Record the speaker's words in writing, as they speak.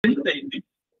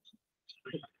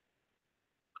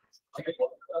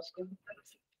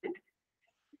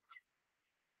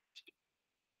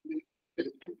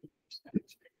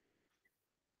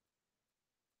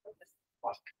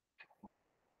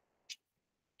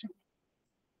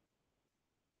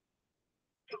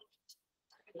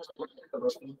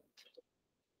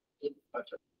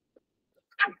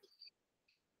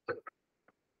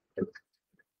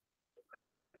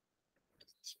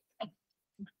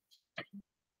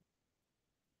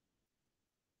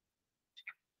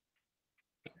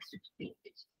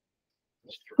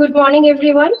Good morning,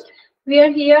 everyone. We are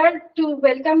here to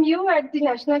welcome you at the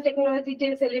National Technology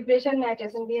Day celebration at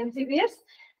SMB and CBS.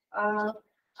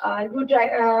 I would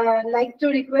like to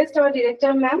request our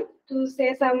director, ma'am, to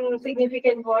say some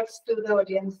significant words to the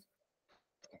audience.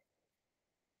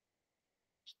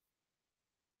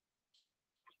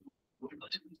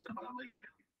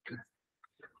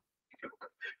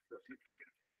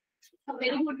 A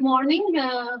very good morning,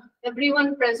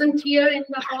 everyone present here in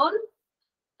the hall.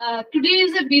 Today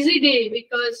is a busy day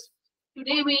because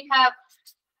today we have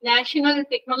National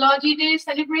Technology Day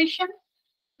celebration,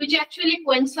 which actually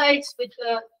coincides with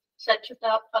the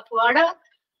Sachita Patwada,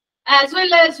 as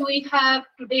well as we have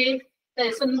today the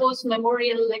SNBOS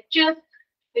Memorial Lecture,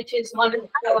 which is one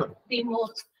of the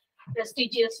most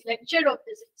prestigious lecture of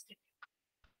this institute.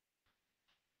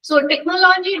 So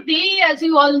Technology Day, as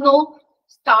you all know,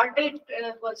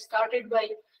 was started by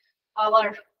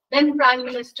our then Prime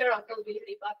Minister Atal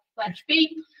Bihari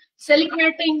Vajpayee,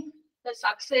 celebrating the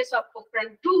success of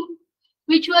Pokhran 2,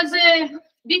 which was a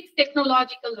big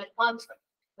technological advancement.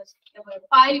 There were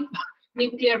 5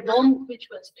 nuclear bombs which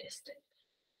was tested.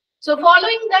 So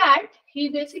following that, he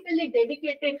basically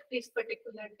dedicated this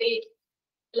particular day,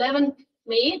 11th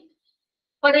May,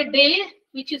 for a day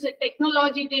which is a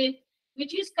technology day,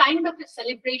 which is kind of a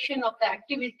celebration of the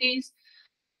activities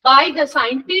by the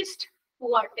scientists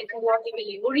who are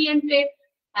technologically oriented,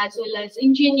 as well as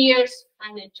engineers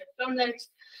and entrepreneurs.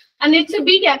 And it's a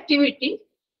big activity.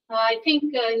 I think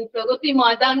in Pragati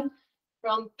Maidan,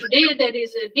 from today, there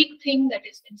is a big thing that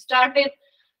has been started,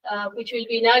 which will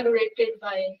be inaugurated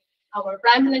by our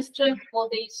Prime Minister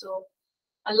Modi. So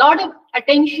a lot of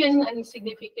attention and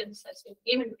significance has been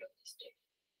given to this day.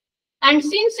 And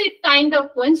since it kind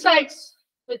of coincides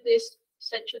with this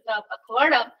Sachita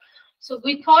Patwada, so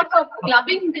we thought of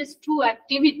clubbing these 2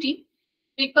 activity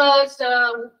because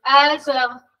as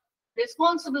a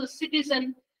responsible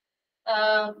citizen,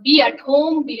 be at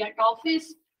home, be at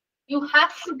office, you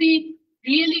have to be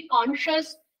really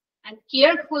conscious and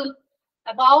careful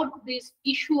about this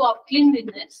issue of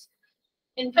cleanliness.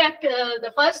 In fact,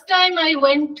 the first time I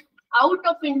went out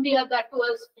of India, that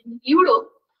was in Europe,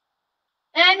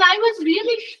 and I was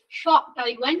really shocked.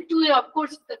 I went to, of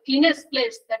course, the cleanest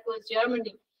place, that was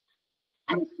Germany.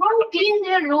 And how clean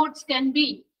their roads can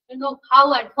be, you know,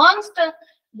 how advanced a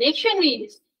nation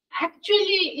is,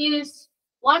 actually is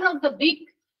one of the big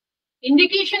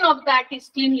indication of that is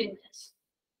cleanliness.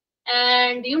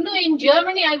 And, you know, in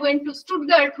Germany, I went to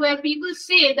Stuttgart, where people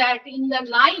say that in the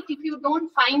night, if you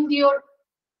don't find your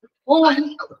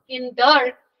home in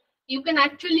dirt, you can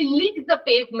actually lick the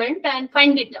pavement and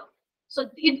find it out. So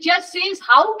it just says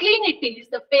how clean it is.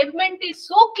 The pavement is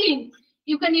so clean,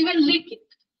 you can even lick it.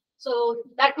 So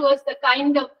that was the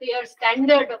kind of their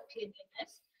standard of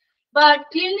cleanliness. But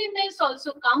cleanliness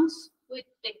also comes with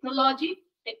technology,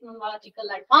 technological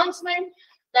advancement,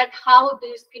 that how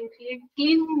this can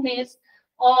cleanliness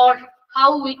or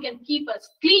how we can keep us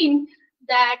clean,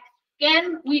 that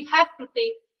we have to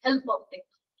take help of technology.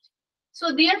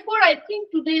 So therefore, I think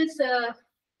today's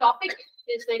topic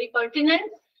is very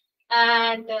pertinent.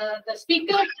 And the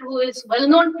speaker, who is well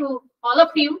known to all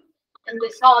of you in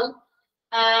this hall,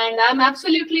 and I'm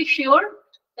absolutely sure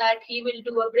that he will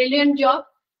do a brilliant job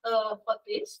for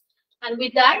this. And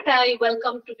with that, I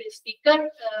welcome today's speaker,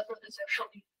 Professor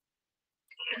Samir.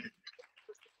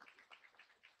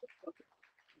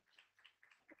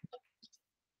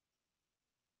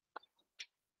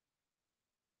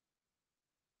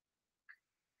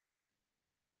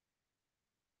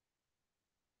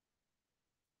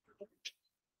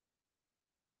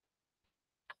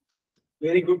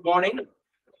 Very good morning,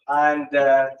 and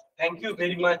thank you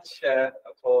very much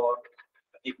for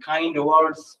the kind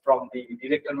words from the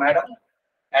director madam,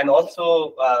 and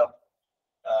also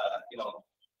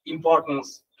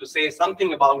importance to say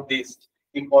something about this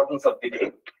importance of the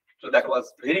day. So that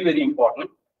was very, very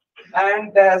important.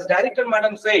 And as director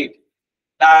madam said,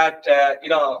 that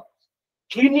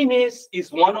cleanliness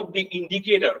is one of the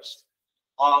indicators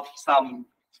of some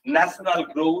national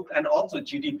growth and also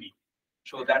GDP.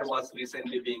 So that was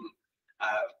recently being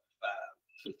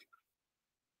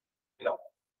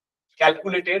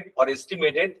calculated or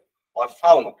estimated or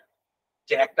found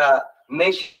যে একটা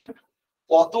nation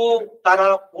কত তারা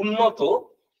উন্নত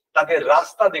তাদের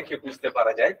রাস্তা দেখে বুঝতে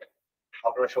পারা যায়।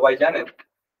 আপনারা সবাই জানেন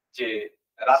যে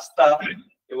রাস্তা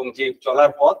এবং যে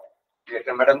চলার পথ,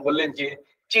 একটা ম্যাডাম বললেন যে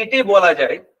চেটে বলা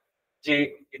যায় যে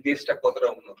এই দেশটা কতটা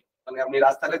উন্নত। মানে আপনি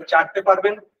রাস্তাতে চাটতে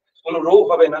পারবেন, কোনো রোগ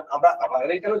হবে না। আমাদের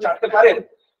এখানেও চাটতে পারেন,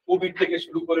 কোভিড থেকে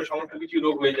শুরু করে সমস্ত কিছু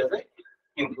রোগ হয়ে যাবে,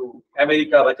 কিন্তু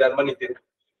আমেরিকা বা জার্মানিতে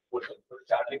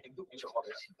চাটলে কিন্তু কিছু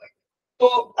হবে না। তো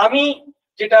আমি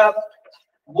যেটা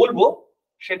বলবো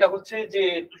সেটা হচ্ছে যে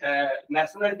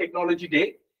national technology day,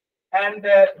 and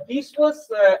this was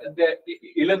the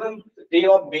 11th day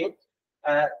of May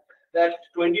that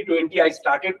 2020 I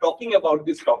started talking about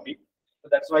this topic. So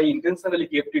that's why I intentionally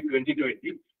kept it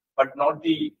 2020, but not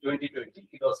the 2020.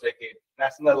 It was like a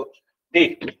national day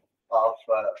of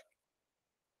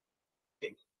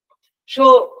thing. So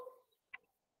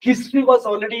history was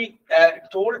already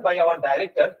told by our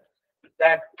director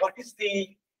that what is the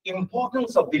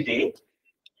importance of the day.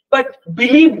 But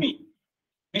believe me,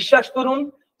 বিশ্বাস করুন,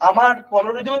 আমার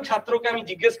 15 জন ছাত্রকে আমি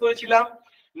জিজ্ঞেস করেছিলাম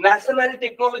national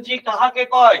technology কাহাকে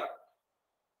কয়।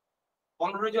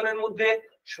 15 জনের মধ্যে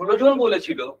 16 জন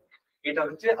বলেছিল এটা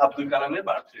হচ্ছে আব্দুল কালামের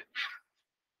বার্থডে।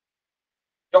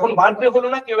 যখন বার্থডে হলো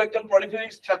না, কেউ একজন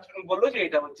পলিটিক্স ছাত্র বললো যে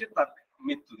এটা হচ্ছে তার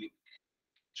মৃত্যুদিন।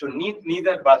 So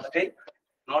neither birthday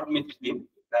nor mৃত্যুদিন,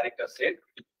 director said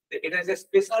it is a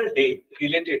special day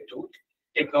related to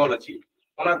technology.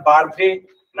 Owner birthday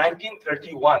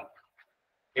 1931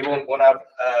 এবং ওনার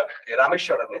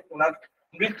রামেশ্বরমে, ওনার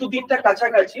মৃত্যুদিনটা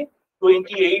কাছাকাছি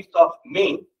 28th of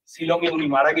May শিলংয়ে উনি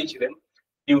মারা গেছিলেন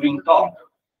during talk,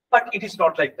 but it is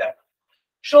not like that.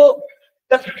 So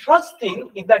the first thing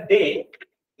is the day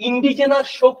indigenous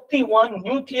Shakti 1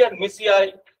 nuclear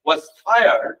missile was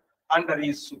fired under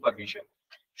his supervision.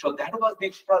 So that was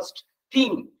the first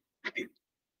thing.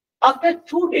 After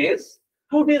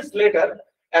 2 days later,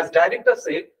 as director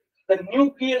said, the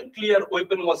nuclear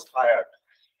weapon was fired.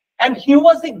 And he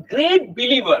was a great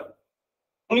believer.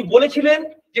 উনি বলেছিলেন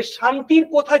যে শান্তির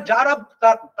কথা যারা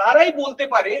তারাই বলতে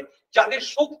পারে যাদের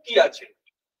শক্তি আছে।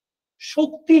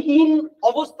 শক্তিহীন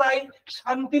অবস্থায়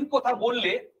শান্তির কথা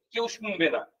বললে কেউ শুনবে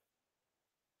না।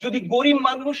 যদি গরিব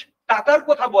মানুষ টাকার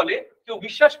কথা বলে কেউ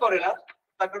বিশ্বাস করে না,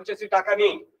 তার কাছে সে টাকা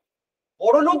নেই।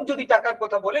 বড় লোক যদি টাকার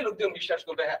কথা বলে লোকজন বিশ্বাস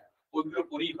করবে, হ্যাঁ ওইগুলো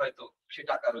করেই হয়তো সে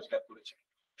টাকা রোজগার করেছে।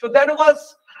 So that was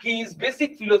his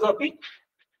basic philosophy.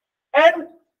 And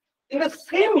in the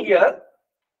same year,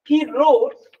 he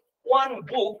wrote one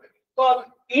book called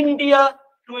India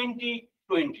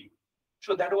 2020.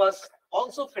 So that was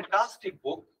also a fantastic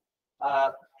book.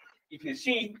 If you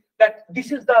see that this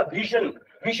is the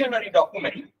visionary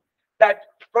document that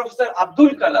Professor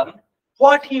Abdul Kalam,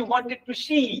 what he wanted to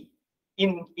see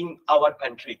in our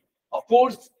country. Of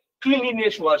course,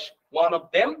 cleanliness was one of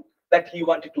them, that he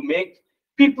wanted to make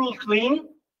people clean,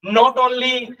 not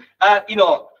only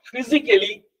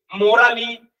physically,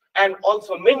 morally, and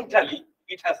also mentally.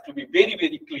 It has to be very,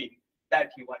 very clean, that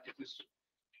he wanted to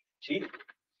see.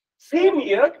 Same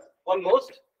year,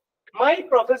 almost, my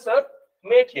professor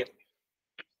met him.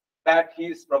 That he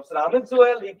is Professor Ahmed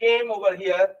Zoel. He came over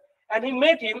here and he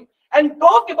met him and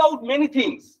talked about many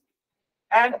things.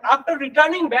 And after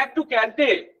returning back to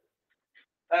Caltech,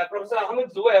 Professor Ahmed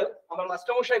Zoel, আমার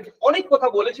মাস্টারমশাই অনেক কথা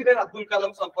বলেছিলেন আব্দুল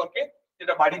কালাম সম্পর্কে,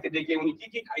 যেটা বাড়িতে ডেকে উনি কি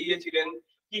কি খাইয়েছিলেন,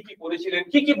 কি কি করেছিলেন,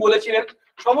 কি কি বলেছিলেন,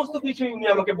 সমস্ত কিছু উনি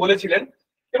আমাকে বলেছিলেন।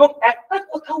 এবং একটা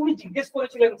কথা উনি জিজ্ঞেস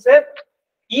করেছিলেন, sir,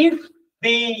 if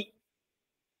the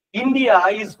India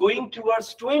is going towards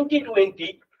 2020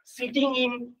 sitting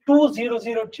in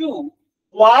 2002,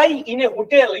 why in a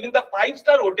hotel, in the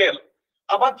 5-star hotel,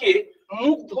 আমাকে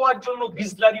মুখ ধোয়ার জন্য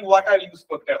বিসলারি ওয়াটার ইউজ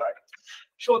করতে হয়?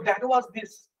 So that was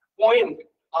this point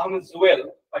Ahmed Zoel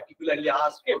particularly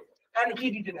asked him, and he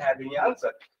didn't have any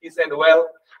answer. He said, well,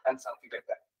 and something like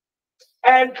that.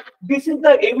 And this is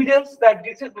the evidence that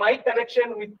this is my connection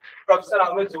with Professor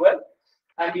Ahmed Zoel.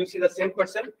 And you see the same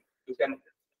person, you can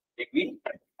agree.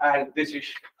 And this is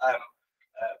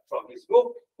from his book,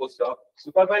 Postdoc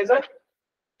Supervisor.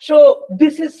 So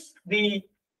this is the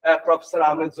Professor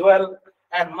Ahmed Zoel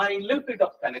and my little bit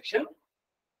of connection.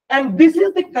 And this is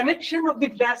the connection of the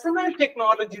National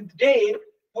Technology Day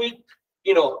with,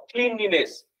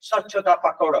 cleanliness, Swachhata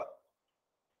Pakora.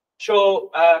 So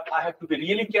I have to be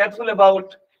really careful about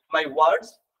my words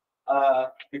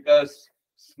because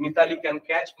Smithali can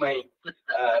catch my,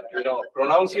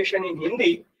 pronunciation in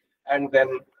Hindi and then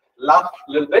laugh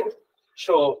a little bit.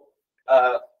 So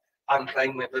I'm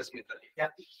trying my best, Smithali.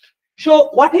 Yeah. So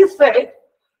what he said,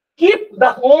 keep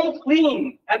the home clean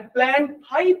and plant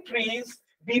 5 trees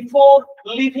before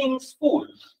leaving school.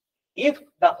 if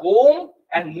the home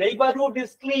and neighborhood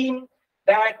is clean,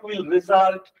 that will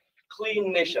result clean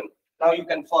nation. Now you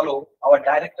can follow our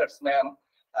director's ma'am,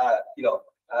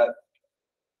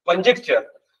 conjecture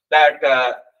that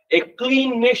a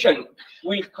clean nation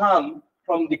will come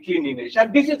from the cleanliness, and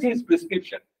this is his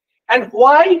prescription. And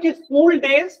why it is school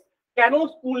days? কেন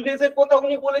school days এর কথা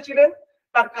উনি বলেছিলেন?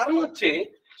 তার কারণ হচ্ছে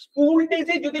school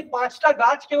ডেজে যদি 5টা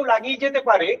গাছ কেউ লাগিয়ে যেতে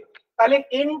পারে, তাহলে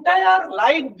এন্টায়ার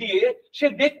লাইফ দিয়ে সে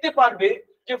দেখতে পারবে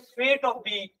যে ফেট অফ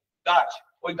দি গাছ,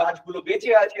 ওই গাছগুলো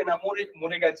বেঁচে আছে না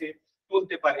মরে গেছে,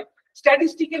 বলতে পারে।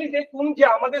 স্ট্যাটিস্টিক্যালি দেখুন যে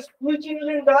আমাদের স্কুল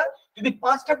চিলড্রেনরা যদি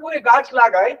 5টা করে গাছ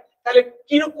লাগায়, তাহলে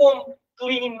কিরকম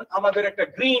ক্লিন আমাদের একটা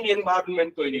গ্রিন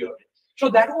এনভায়রনমেন্ট তৈরি হবে। So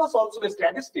that was also a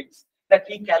statistics that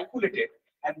he calculated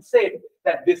and said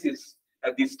that this is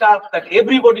the stuff that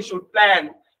everybody should plant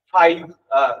 5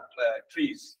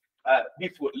 trees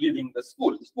before leaving the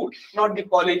school, not the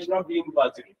college, not the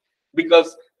university, because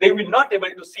they will not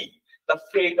able to see the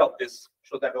fate of this.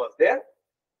 So that was there.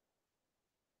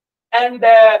 And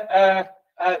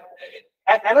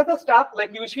another stuff,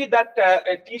 like you see that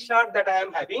a t-shirt that I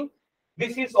am having,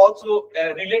 this is also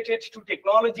related to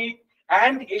technology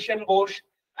and Asian Bosch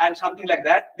and something like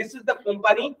that. This is the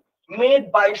company made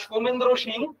by Shomendra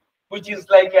Singh, which is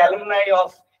like alumni of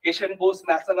Asian Bosch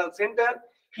National Center.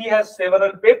 He has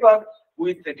several papers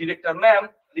with the director ma'am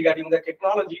regarding the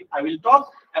technology. I will talk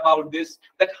about this,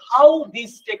 that how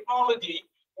this technology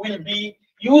will be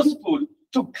useful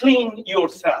to clean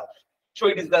yourself. So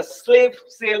it is the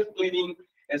self-cleaning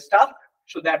stuff.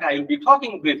 So that I will be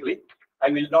talking briefly. I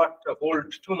will not hold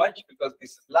too much because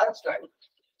this is lunchtime.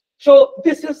 So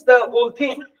this is the whole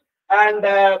thing. And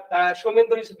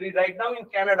Shomendra is right now in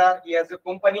Canada. He has a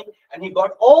company and he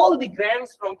got all the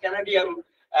grants from Canadian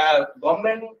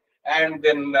government and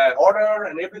then order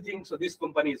and everything. So this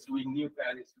company is doing new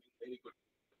plan, is doing very good.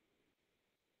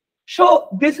 So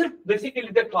this is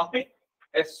basically the topic.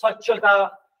 Swachhata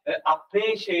apne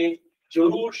se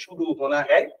jarur shuru hona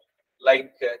hai,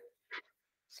 like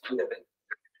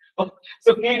so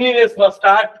cleanliness must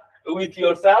start with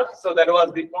yourself. So that was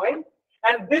the point.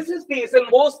 And this is the Asian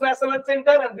Bosch National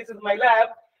Center, and this is my lab,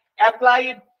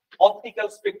 Applied Optical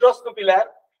Spectroscopy Lab.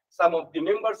 Some of the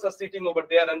members are sitting over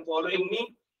there and following me,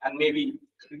 and maybe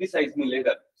criticize me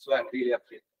later. So I'm really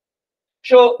afraid.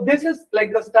 So this is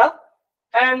like the stuff,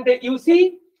 and you see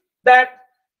that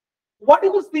what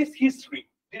was this history?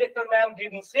 Director ma'am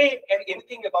didn't say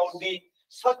anything about the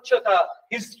Swachhata,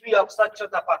 history of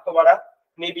Swachhata Pakhwara.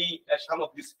 Maybe some of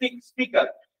the speaker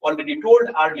already told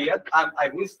earlier. I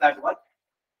missed that one.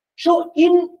 So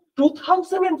in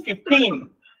 2015,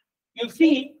 you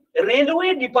see,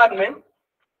 railway department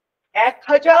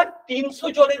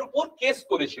 1300 জনের উপর case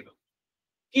করেছিল।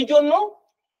 কি জন্য?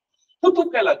 থুতু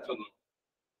ফেলার জন্য।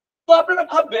 তো আপনারা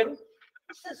ভাববেন,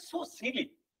 this is so silly.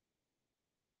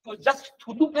 তো জাস্ট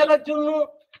থুতু ফেলার জন্য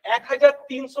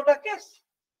 1300টা case.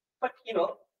 But you know,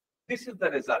 this is the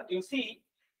result. You see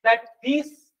that this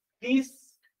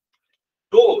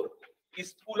door is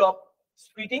full of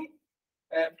spitting,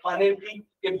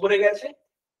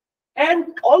 and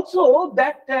also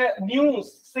that news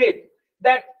said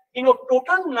that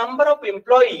total number of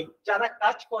employee যারা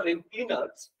কাজ করেন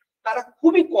cleaners তারা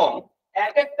খুবই কম,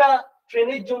 একটা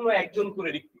ট্রেনের জন্য একজন করে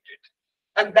recruited,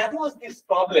 and that was this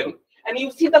problem. And you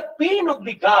see the pain of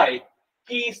the guy,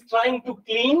 he is trying to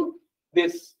clean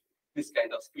this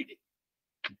kind of spitting.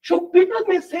 So people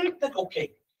may say that, okay,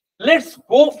 let's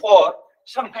go for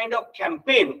some kind of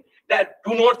campaign that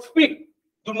do not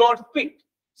spit,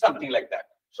 something like that.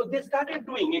 So they started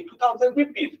doing it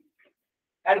 2015.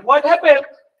 And what happened?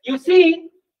 You see,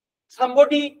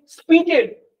 somebody spitted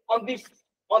on the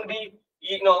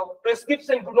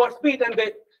prescription do not spit, and they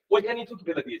ওইখানে থুতু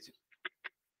ফেলে দিয়েছে।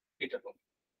 এটা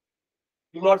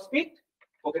do not spit,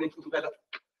 ওখানে থুতু ফেলা,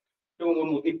 এবং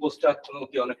অনুমতি পোস্টার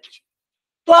অনুমতি অনেক কিছু।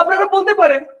 তো আপনারা বলতে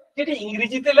পারেন যেটা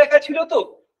ইংরেজিতে লেখা ছিল, তো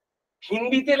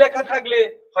হিন্দিতে লেখা থাকলে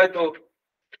হয়তো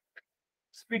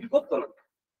স্পিড করতো না।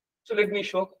 So let me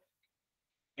show.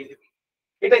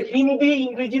 এটা হিন্দি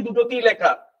ইংরেজি দুটোতেই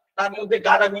লেখা, তার মধ্যে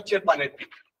গাড়াগুচ্ছের পানের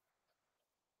দিক।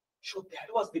 So that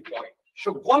was the point. So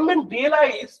government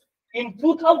realized in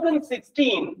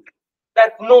 2016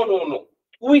 that no,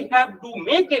 we have to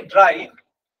make a drive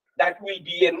that will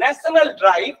be a national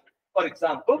drive, for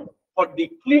example, for the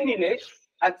cleanliness,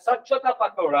 and Swachhata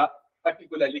Pakhwara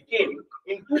particularly came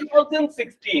in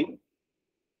 2016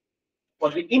 for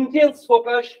the intense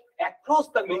focus across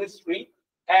the ministry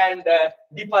and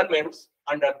departments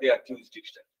under their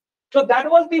jurisdiction. So that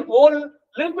was the whole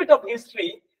little bit of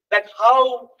history, that how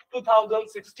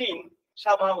 2016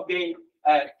 somehow they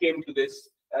came to this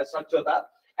Swachhata,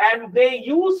 and they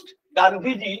used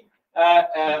Gandhiji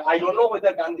I don't know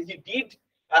whether Gandhiji did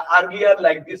earlier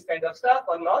like this kind of stuff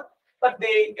or not, but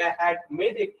they had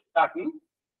made a cartoon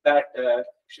that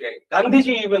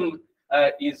Gandhiji even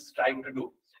is trying to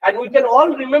do. And we can all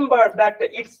remember that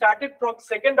it started from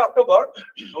 2nd October,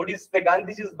 notice the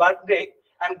Gandhiji's birthday,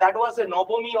 and that was a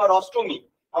Navami or Ashtomi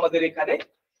আমাদের এখানে,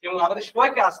 এবং আমাদের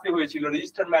সবাইকে আসতে হয়েছিল,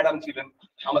 register madam ছিলেন,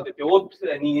 আমাদেরকে oath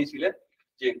নিয়েছিলেন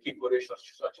যে কি করে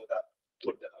স্বচ্ছতা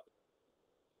করতে হবে।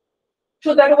 So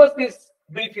that was this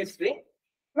brief history.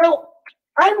 Now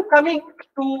I'm coming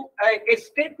to a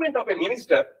statement of a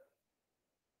minister,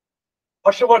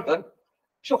 Harshvardhan.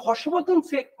 So Harshvardhan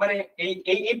মানে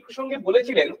এই প্রসঙ্গে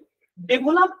বলেছিলেন,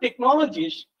 develop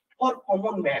technologies for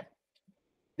common man.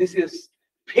 This is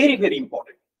very very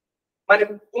important. মানে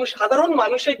কোন সাধারণ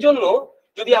মানুষের জন্য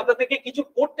যদি আপনাদেরকে কিছু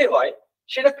করতে হয়,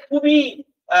 সেটা খুবই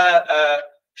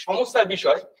সমস্যার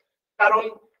বিষয়। কারণ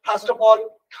ফার্স্ট অফ অল,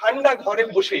 ঠান্ডা ঘরে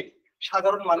বসে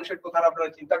সাধারণ মানুষের কথা আপনারা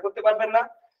চিন্তা করতে পারবেন না।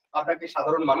 আপনাকে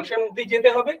সাধারণ মানুষের মধ্যেই যেতে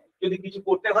হবে যদি কিছু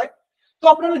করতে হয়। তো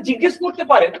আপনারা জিজ্ঞেস করতে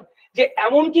পারেন যে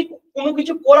এমন কি কোনো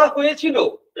কিছু করা হয়েছিল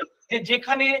যে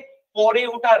যেখানে পরে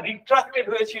ওটা রিট্রাক্টেড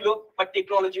হয়েছিল, বা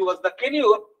টেকনোলজি ওয়াজ দ্য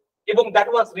ফেলিওর, এবং that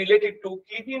was related to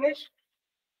cleanliness.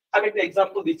 আমি একটা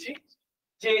এক্সাম্পল দিচ্ছি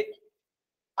যে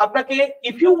আপনাকে,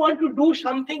 if you want to do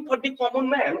something for the common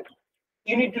man,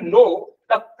 you need to know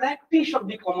the practice of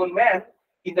the common man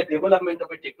in the development of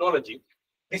a technology.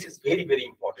 This is very, very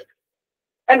important.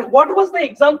 And what was the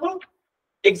example?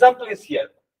 Example is here.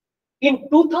 In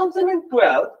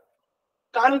 2012,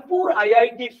 Kanpur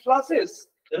IIT flushes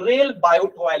rail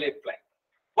bio-toilet plant.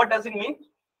 What does it mean?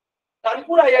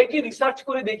 Kanpur IIT research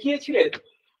করে দেখিয়েছিলেন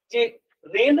যে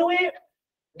railway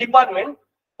department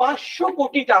 500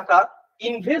 কোটি টাকা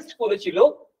invest করেছিল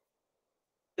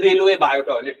railway bio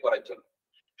toilet করার জন্য।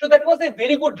 So that was a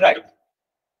very good drive.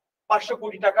 500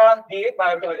 কোটি টাকা দিয়ে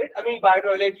বায়ো টয়লেট। আমি বায়ো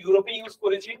টয়লেট ইউরোপে ইউজ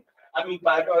করেছি, আমি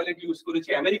বায়ো টয়লেট ইউজ করেছি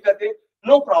আমেরিকাতে,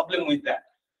 নো প্রবলেম উইথ দ্যাট,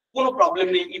 কোনো প্রবলেম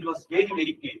নেই, ইট was very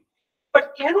very clean. But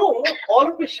কেন all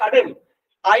of a sudden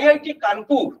IIT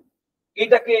Kanpur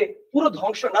এটাকে পুরো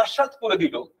ধ্বংস নাশাত করে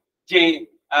দিল যে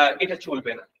এটা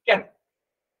চলবে না? কেন?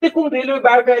 দেখুন, রেলওয়ে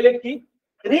বায়ো টয়লেট কি?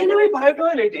 রেলওয়ে বায়ো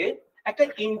টয়লেটে একটা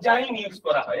এনজাইম ইউজ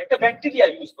করা হয়, একটা ব্যাকটেরিয়া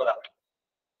ইউজ করা হয়,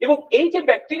 এবং এই যে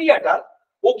ব্যাকটেরিয়াটা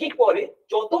ও কি করে,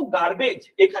 যত গার্বেজ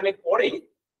এখানে পড়ে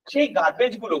সেই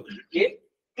গার্বেজ গুলোকে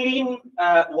ক্লিন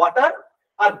ওয়াটার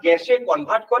আর গ্যাসে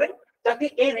কনভার্ট করে, যাতে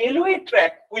এই railway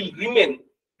track will remain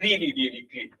really really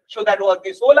clean. So that was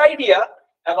this whole idea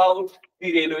about the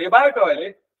railway bio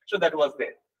toilet. So that was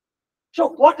there. So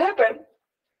what happened,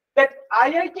 that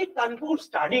IIT Kanpur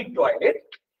studied toilet,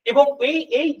 এবং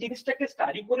এই জিনিসটাকে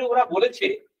study করে ওরা বলেছে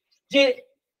যে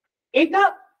এটা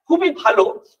খুবই ভালো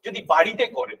যদি বাড়িতে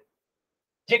করে,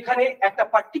 যেখানে একটা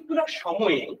পার্টিকুলার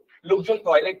সময়ে লোকজন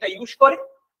টয়লেটটা ইউজ করে,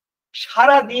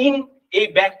 সারা দিন এই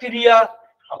ব্যাকটেরিয়া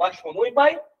আবার সময়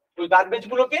পায় ওই গার্বেজ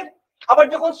গুলোকে, আবার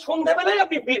যখন সন্ধ্যাবেলায়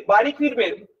আপনি বাড়ি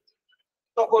ফিরবেন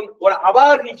তখন ওরা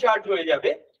আবার রিচার্জ হয়ে যাবে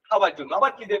খাবার জন্য,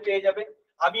 আবার খিদে পেয়ে যাবে,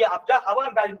 আমি আপনার আবার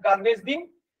গার্বেজ দিন,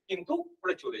 কিন্তু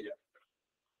ওরা চলে যাবে।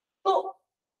 তো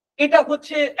এটা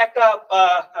হচ্ছে একটা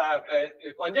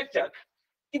কনজেকচার।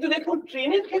 কিন্তু দেখুন,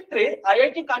 ট্রেনের ক্ষেত্রে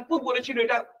আইআইটি কানপুর বলেছিল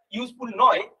এটা ইউজফুল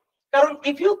নয়, কারণ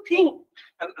ইফ ইউ থিঙ্ক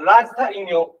রাজধানী,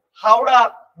 হাওড়া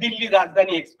দিল্লি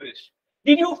রাজধানী express,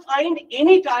 did you find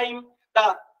any time the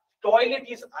toilet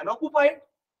is unoccupied?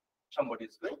 Somebody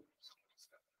is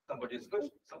going,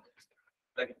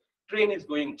 like train is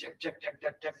going check,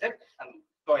 and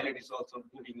toilet is also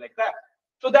moving like that.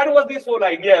 So that was this whole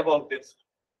idea about this.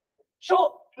 So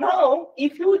now,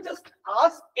 if you just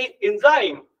ask a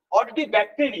enzyme or the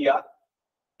bacteria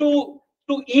to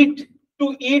eat,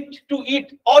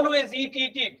 always eat.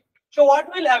 So what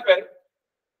will happen?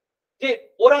 যে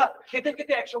ওরা খেতে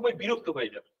খেতে একসময় বিরক্ত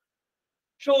হয়ে যাবে।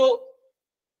 So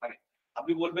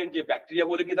আপনি বলবেন যে ব্যাকটেরিয়া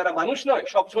বলে কি তারা মানুষ নয়,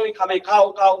 সবসময় খাবে, খাও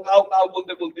খাও খাও খাও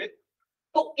বলতে বলতে,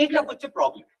 তো এটা হচ্ছে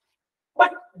problem.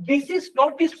 But this is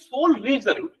not the soul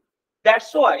reason,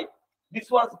 that's why this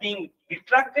was being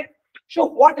রিট্রাক্টেড। So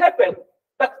what happened,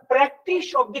 the practice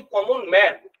of the common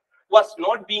man was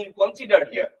not being considered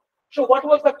here. So what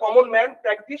was the common man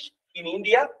practice in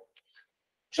India?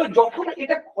 So যখন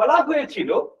এটা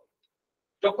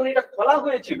খোলা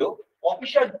হয়েছিল,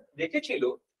 officer দেখেছিল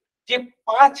যে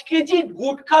 5 KG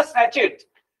gutkha sachet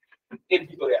এর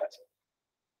ভিতরে আছে।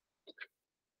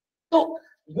 তো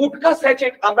গুটখা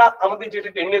স্যাচেট আমরা আমাদের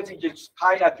যেটা টেন্ডেন্সি যে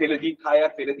খাই আর ফেলে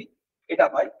দিই এটা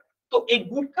হয়। তো এই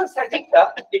গুটখা স্যাচেটটা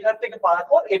এখান থেকে পাওয়ার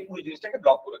পর এই পুরো জিনিসটাকে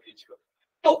ব্লক করে দিয়েছিল।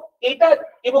 তো এটা,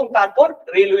 এবং তারপর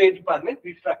railway department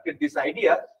রিট্রাক্টেড this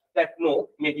idea that no,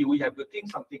 maybe we have to think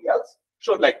something else,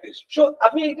 so like this. So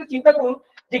আপনি এটা চিন্তা করুন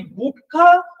যে গুটখা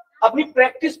আপনি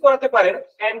প্র্যাকটিস করাতে পারেন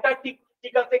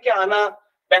অ্যান্টার্কটিকা থেকে আনা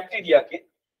ব্যাকটেরিয়াকে,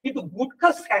 কিন্তু গুটখা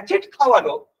স্যাচেট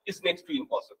খাওয়ানো ইজ নেক্সট টু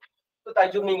ইম্পসিবল। তো তাই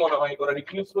জন্যই মনে হয় ওরা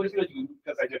রিফিউজ করেছিল যে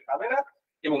গুটখা স্যাচেট খাবে না,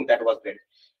 এবং that was that.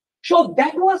 So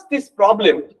that was this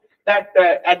problem that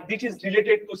and this is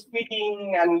related to speaking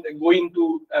and going to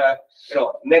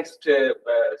next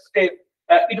step.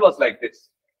 It was like this.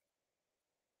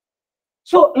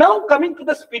 So now coming to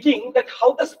the speaking, that how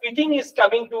the speaking is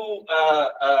coming to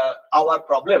our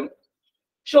problem.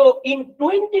 So in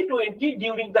 2020,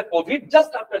 during the COVID,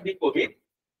 just after the COVID,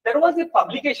 there was a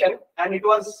publication, and it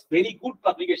was very good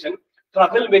publication,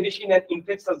 Travel Medicine and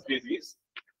Infectious Disease.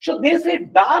 So they said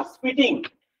dark spitting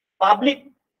public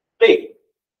play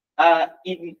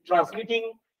in transmitting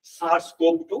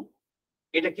SARS-CoV-2.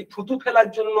 এটা কি থুতু ফেলার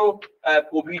জন্য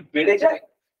Covid বেড়ে যায়?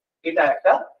 এটা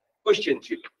একটা question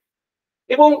ছিল।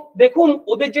 এবং দেখুন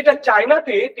ওদের যেটা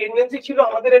চায়নাতে টেন্ডেন্সি ছিল,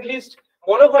 আমাদের এটলিস্ট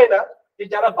মনে হয় না যে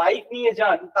যারা বাইক নিয়ে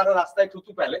যান তারা রাস্তায়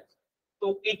থুতু ফেলে। তো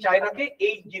এই চায়নাতে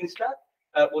এই জিনিসটা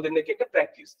ওদের নাকি একটা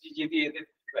প্র্যাকটিস, যে দিয়ে এদের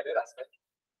ফেলে রাস্তায়।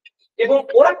 এবং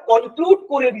ওরা কনক্লুড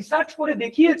করে রিসার্চ করে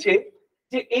দেখিয়েছে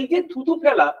যে এই যে থুতু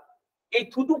ফেলা, এই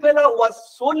থুতু ফেলা was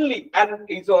solely and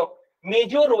is a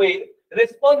major way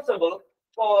responsible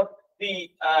for the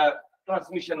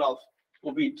transmission of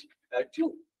COVID-2.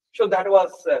 So that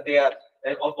was their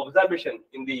observation.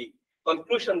 In the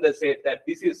conclusion, they said that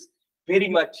this is very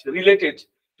much related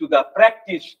to the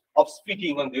practice of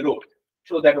spitting on the road.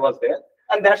 So that was there,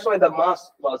 and that's why the mask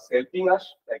was helping us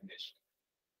like this.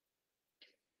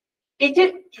 এই যে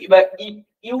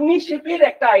ইউনিসেফের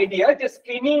একটা idea যে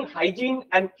screening, hygiene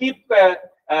and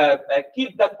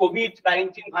keep the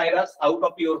COVID-19 virus out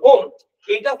of your home,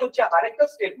 এটা হচ্ছে আরেকটা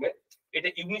statement. এটা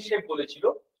UNICEF বলেছিল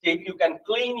যে if you can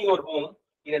clean your home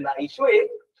in a nice way,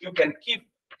 you can keep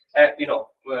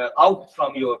out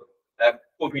from your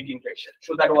Covid infection.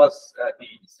 So that was the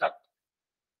staff.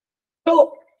 তো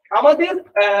আমাদের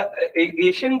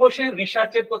Asian বসে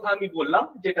রিসার্চের কথা আমি বললাম,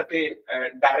 যেটাতে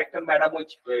ডাইরেক্টর ম্যাডাম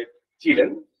ছিলেন।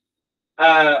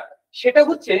 সেটা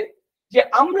হচ্ছে যে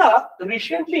আমরা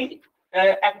রিসেন্টলি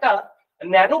একটা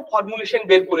ন্যানো ফর্মুলেশন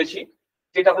বের করেছি,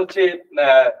 যেটা হচ্ছে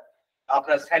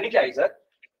আপনার স্যানিটাইজার।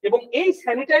 এবং এই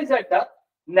স্যানিটাইজারটা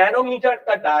ন্যানোমিটার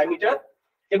তার ডায়ামিটার,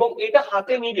 এবং এটা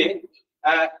হাতে নিলে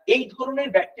এই ধরনের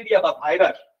ব্যাকটেরিয়া বা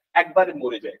ভাইরাস একবারে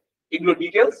মরে যায়। এগুলো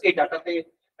ডিটেলস এই ডাটাতে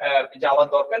যাওয়ার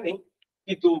দরকার নেই,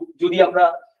 কিন্তু যদি আমরা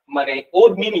মানে ওর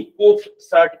মিমিক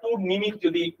কোভ-SARS-2 মিমিক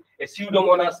যদি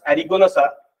সিউডোমোনাস অ্যারিগোনাসা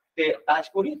তে টাচ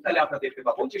করি, তাহলে আমরা দেখতে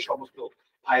পাবো যে সমস্ত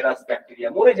ভাইরাস ব্যাকটেরিয়া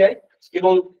মরে যায়।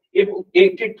 এবং এই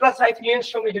টেট্রাসাইক্লিনের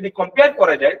সঙ্গে যদি কম্পেয়ার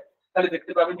করা যায়, তাহলে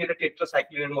দেখতে পাবেন যে এটা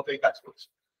টেট্রাসাইক্লিনের মতোই কাজ করছে,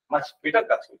 মাছ বেটার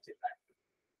কাজ করছে।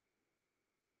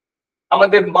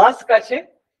 আমাদের মাস্ক আছে,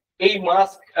 এই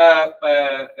মাস্ক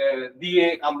দিয়ে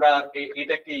আমরা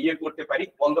এটাকে ইয়ে করতে পারি,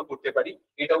 বন্ধ করতে পারি।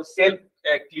 এটাও সেলফ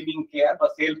ক্লিনিং কেয়ার বা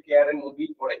সেলফ কেয়ারের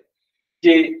মধ্যেই পড়ে।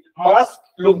 যে মাস্ক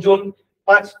লোকজন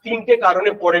 5-3টে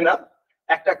কারণে পড়ে না।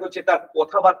 একটা হচ্ছে তার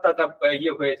কথাবার্তাটা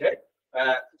ইয়ে হয়ে যায়,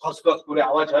 খসখস করে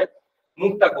আওয়াজ হয়,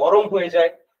 মুখটা গরম হয়ে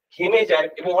যায়, ঘেমে যায়,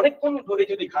 এবং অনেকক্ষণ ধরে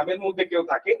যদি ঘামের মধ্যে কেউ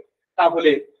থাকে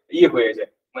তাহলে ইয়ে হয়ে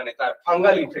যায়, মানে তার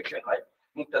ফাঙ্গাল ইনফেকশন হয়,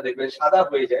 মুখটা দেখবেন সাদা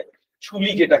হয়ে যায়,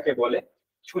 ছুলি যেটাকে বলে,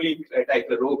 ছুলি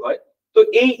টাইপের রোগ হয়। তো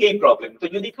এই প্রবলেম। তো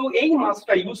যদি কেউ এই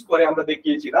মাস্কটা ইউজ করে, আমরা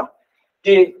দেখিয়েছিলাম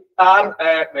যে তার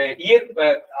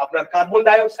আপনার কার্বন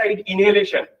ডাইঅক্সাইড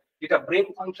ইনহেলেশন, যেটা ব্রেন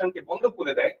ফাংশনকে বন্ধ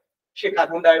করে দেয়, সে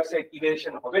কার্বন ডাইঅক্সাইড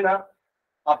ইনহেলেশন হবে না।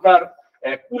 আপনার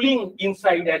কুলিং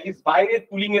ইনসাইড, অ্যাট লিস্ট বাইরের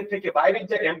কুলিং এর থেকে, বাইরের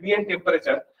যে অ্যাম্বিয়েন্ট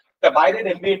টেম্পারেচার, তা বাইরের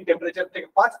অ্যাম্বিয়েন্ট টেম্পারেচার থেকে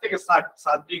 5 থেকে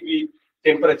 7 ডিগ্রি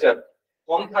টেম্পারেচার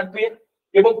কম থাকবে।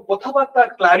 এবং কথাবার্তার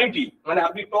ক্লারিটি, মানে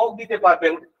আপনি টক দিতে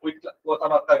পারবেন উইথ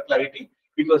কথাবার্তার clarity,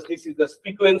 because this is the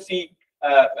frequency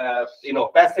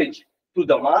passage to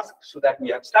the mask, so that we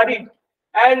have studied,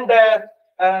 and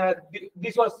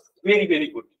this was very, very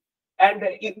good. And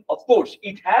of course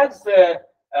it has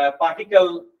particle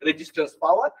resistance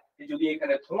power. যদি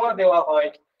এখানে ধোঁয়া দেওয়া হয়,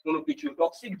 কোনো কিছু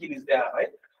টক্সিক জিনিস দেওয়া হয়,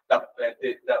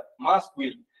 the mask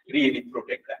will really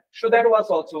protect that. So that was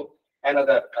also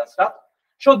another stuff.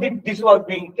 So this was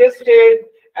being tested,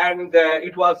 and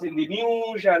it was in the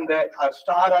news, and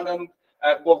Star Anand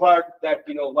covered that,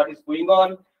 what is going on.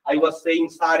 I was saying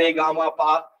Sare Gama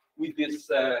Pa with this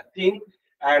thing,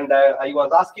 and I was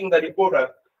asking the reporter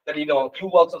that, you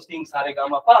also seeing Sare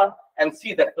Gama Pa and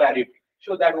see that clarity.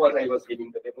 So that was I was giving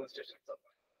the demonstration.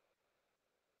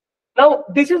 Now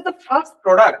this is the first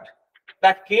product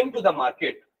that came to the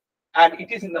market, and it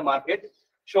is in the market.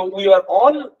 So we are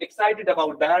all excited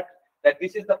about that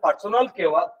this is the personal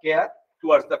care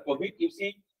towards the COVID. You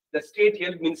see, the State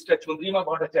Health Minister Chandrima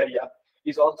Bhattacharya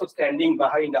is also standing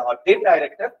behind our then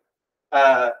director,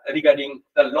 regarding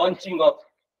the launching of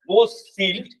Bose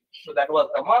Shield, so that was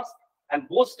the mask, and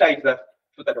Bose Tiger,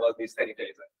 so that was the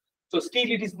sanitizer. So still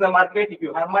it is in the market. If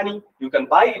you have money, you can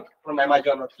buy it from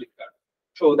Amazon or Flipkart.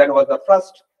 So that was the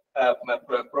first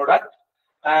product,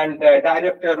 and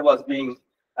director was being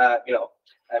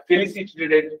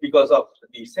felicitated because of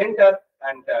the center,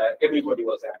 and everybody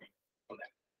was happy on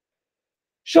that.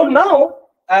 So now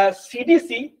CDC,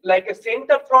 like a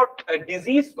Center for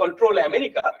Disease Control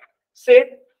America, said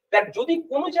that যদি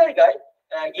কোনো জায়গায়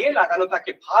লাগানো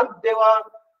থাকে valve দেওয়া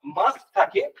mask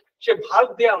থাকে, সে valve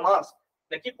দেওয়া mask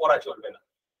নাকি পরা চলবে না।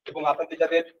 এবং আপনাদের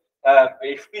যাদের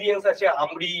এক্সপিরিয়েন্স আছে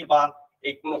আমরি বা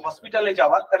এই কোনো হসপিটালে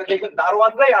যাওয়া, তারা দেখবেন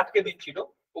দারোয়ানরাই আটকে দিচ্ছিল,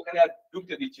 ওখানে আর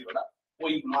ঢুকতে দিচ্ছিল না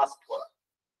ওই মাস্ক পরা।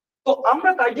 তো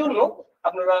আমরা তাই জন্য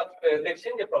আপনারা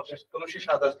দেখছেন যে professor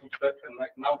সাদাস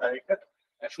now director,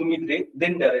 Sumit Ray,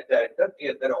 then director,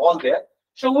 they're all there.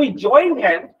 So we joined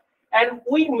hands and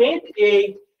we made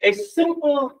a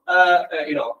simple,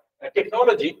 a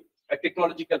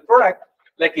technological product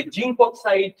like a zinc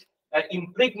oxide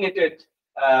impregnated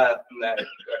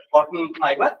cotton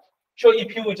fiber. So if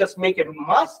you just make a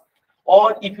mask, or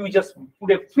if you just put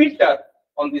a filter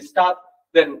on the stuff,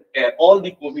 then all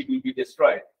the COVID will be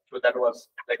destroyed. So that was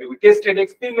like we tested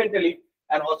experimentally,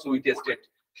 and also we tested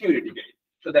theoretically.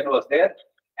 So that was there.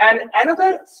 And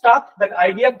another stuff, that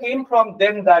idea came from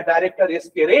then the director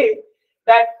S.K. Ray,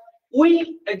 that we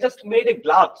just made a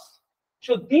gloves.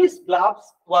 So these gloves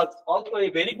was also a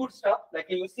very good stuff. Like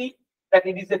you see that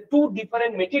it is a two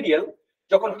different material.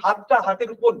 যখন হাতটা হাতের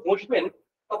উপর বসবেন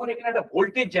তখন এখানে একটা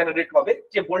voltage generate হবে,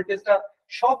 যে ভোল্টেজটা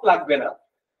শক লাগবে না,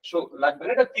 লাগবে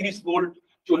না, এটা 30 ভোল্ট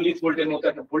 40 ভোল্টের মতো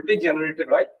একটা ভোল্টেজ জেনারেটেড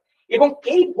হয়। এবং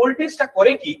এই ভোল্টেজটা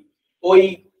করে কি, ওই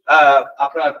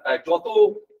আপনার যত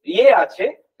আছে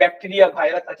ব্যাকটেরিয়া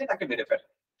ভাইরাস আছে তাকে মেরে ফেলে।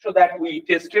 So that we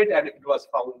tested and it was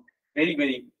found very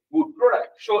very good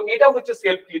product. So এটা হচ্ছে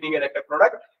সেলফ ক্লিনিং এর একটা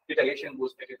প্রোডাক্ট যেটা এশিয়ান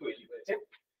বোস থেকে তৈরি হয়েছে।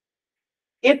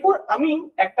 এরপর আমি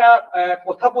একটা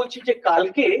কথা বলছি যে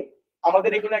কালকে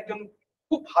আমাদের এখানে একজন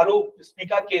খুব ভালো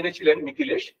স্পিকারকে এনেছিলেন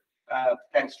মিথিলেশ,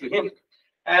 থ্যাঙ্কস টু হিম।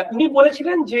 উনি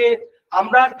বলেছিলেন যে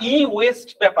আমরা ই ওয়েস্ট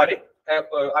ব্যাপারে,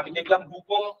 আমি দেখলাম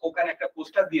রূপম ওখানে একটা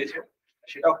পোস্টার দিয়েছেন,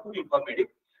 সেটাও খুব ইনফরমেটিভ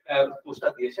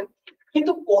পোস্টার দিয়েছেন,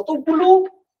 কিন্তু কতগুলো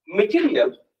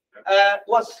material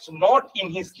was not in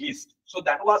his list. So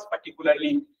that was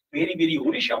particularly very, very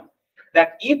worrisome, that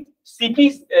if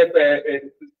CP's,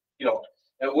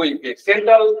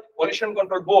 Central Pollution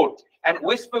Control Board and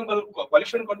West Bengal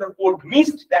Pollution Control Board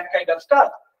missed that kind of stuff,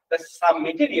 that's some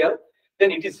material, then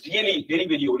it is really very,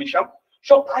 very worrisome.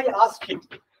 So I asked him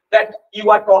that you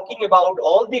are talking about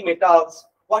all the metals,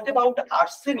 what about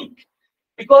arsenic?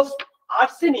 Because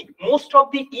arsenic, most of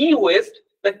the e-waste,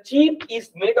 the chip is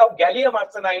made of gallium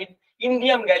arsenide,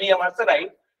 indium gallium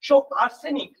arsenide. So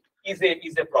arsenic is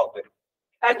a problem.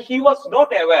 And he was not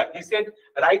aware. He said,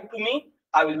 write to me,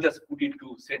 I will just put it to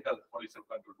Central Pollution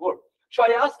Control Board. So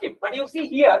I asked him, but you see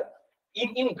here,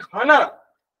 in Ghana,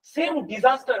 same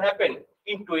disaster happened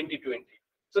in 2020.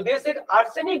 So they said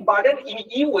arsenic burden in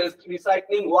e-waste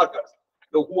recycling workers,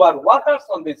 who are workers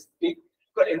on this big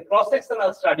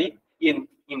cross-sectional study in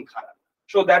Ghana.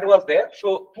 So that was there. So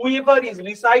whoever is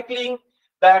recycling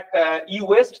that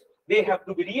e-waste, they have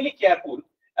to be really careful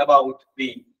about the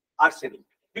arsenic,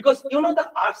 because the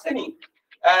arsenic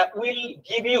will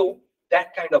give you that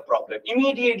kind of problem.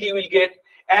 Immediately you will get,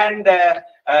 and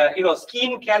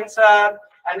skin cancer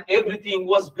and everything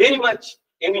was very much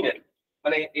imminent.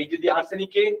 মানে এই যদি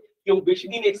আর্সেনিকে কেউ বেশি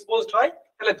দিন exposed হয়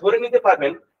তাহলে ধরে নিতে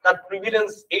পারবেন তার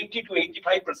prevalence 80 to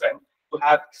 85% to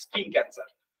have skin cancer.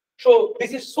 So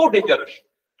this is so dangerous,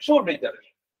 so dangerous.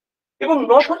 এবং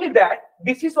not only that,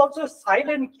 this is also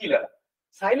silent killer.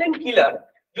 Silent killer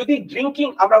যদি ড্রিঙ্কিং,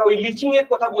 আমরা ওই লিচিং এর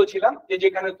কথা বলছিলাম, যে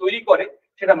যেখানে তৈরি করে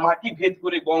সেটা মাটি ভেদ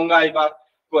করে গঙ্গায় বা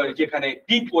যেখানে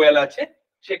ডিপ ওয়েল আছে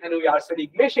সেখানে ওই আর্সেনিক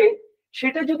মেশে,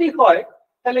 সেটা যদি হয়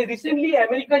তাহলে recently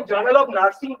American journal of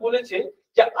nursing বলেছে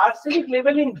যে arsenic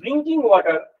level in drinking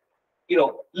water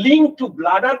link to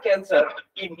bladder cancer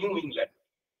in new England.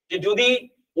 যে যদি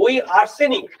ওই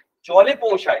আর্সেনিক জলে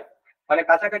পৌঁছায়, মানে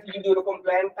কাছাকাছি যদি ওরকম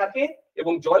প্ল্যান্ট থাকে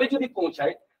এবং জলে যদি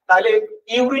পৌঁছায়, তাহলে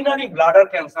ইউরিনারি ব্লাডার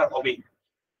ক্যান্সার হবেই।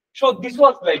 So this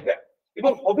was like that.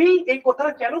 এবং হবেই এই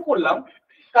কথাটা কেন করলাম,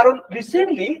 কারণ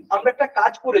রিসেন্টলি আমরা একটা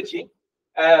কাজ করেছি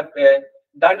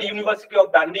ডান্ডি, ইউনিভার্সিটি অফ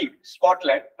ডান্ডি,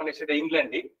 স্কটল্যান্ড, মানে সেটা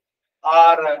ইংল্যান্ডে,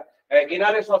 আর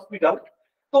এনআরএস হসপিটাল।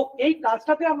 তো এই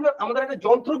কাজটাতে আমরা আমাদের একটা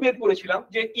যন্ত্র বের করেছিলাম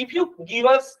যে if you give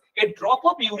us A drop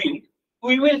of urine,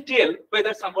 we will tell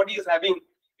whether somebody is having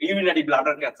urinary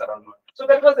bladder cancer or not. So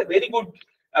that was a very good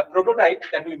prototype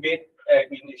that we made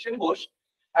in Asian Bush,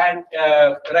 and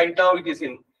right now it is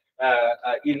in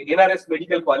in NRS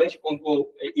Medical College,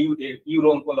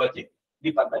 Uro-Oncology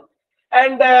department.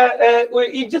 And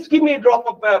you just give me a drop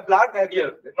of blood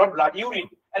here, not blood, urine,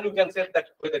 and you can say that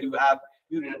whether you have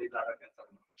urinary bladder cancer.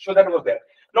 So that was there.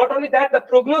 Not only that, the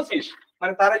prognosis,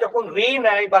 মানে তারা যখন রে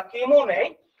নেয় বা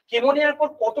chemo নেওয়ার পর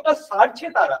কতটা সারছে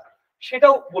তারা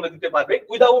সেটাও বলে দিতে পারবে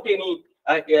without any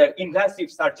invasive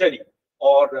surgery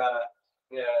or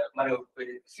মানে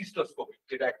সিস্টোস্কোপি,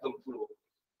 যেটা একদম পুরো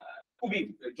খুবই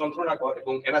যন্ত্রণাকর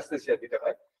এবং অ্যানাস্থেসিয়া দিতে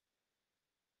হয়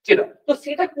সেটা। তো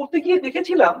সেটা করতে গিয়ে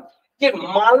দেখেছিলাম যে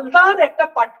মালদার একটা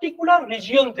পার্টিকুলার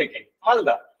রিজিয়ন থেকে,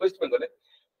 মালদা ওয়েস্ট বেঙ্গলে,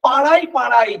 পাড়ায়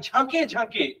পাড়ায় ঝাঁকে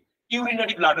ঝাঁকে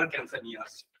ইউরিনারি ব্লাডার ক্যান্সার নিয়ে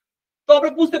আসছে। তো আমরা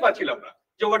বুঝতে পারছিলাম না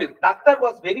যে what is, doctor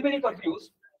was very very confuse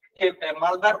যে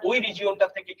মালদার ওই রিজিয়নটা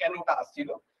থেকে কেন ওটা আসছিল।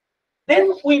 Then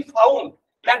we found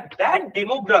that that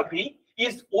demography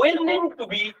is well known to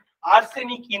be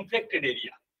arsenic infected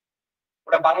area.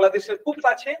 ওটা বাংলাদেশের খুব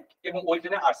কাছে এবং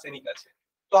ওইখানে আর্সেনিক আছে।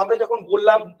 তো আমরা যখন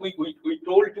বললাম, we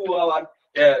told to our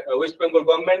West Bengal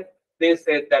government, they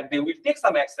said that they will take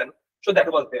some action. So that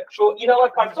was there. So in our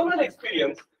personal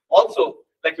experience also,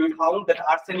 like we found that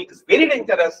arsenic is very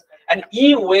dangerous and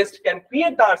e-waste can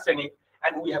create the arsenic,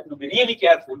 and we have to be really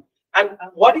careful. And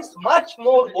what is much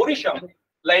more worrisome,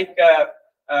 like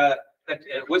that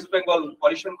West Bengal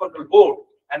Pollution Control Board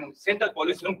and Central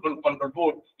Pollution Control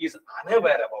Board is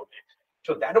unaware about it.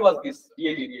 So that was this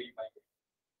really bad.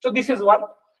 So this is one.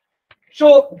 So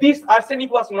this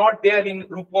arsenic was not there in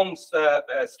Rupam's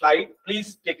slide. Please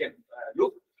take a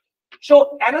look. So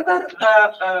another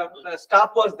stuff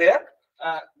was there.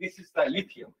 This is the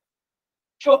lithium.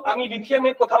 So আমি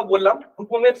লিথিয়ামের কথা বললাম,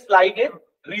 রূপমের স্লাইডে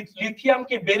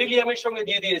লিথিয়ামকে বেরিলিয়ামের সঙ্গে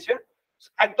দিয়ে দিয়েছে,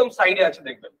 একদম সাইডে আছে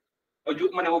দেখবেন,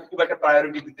 মানে ও খুব একটা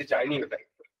প্রায়োরিটি দিতে চায়নি ওটাই,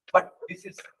 but this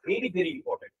is very very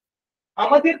important.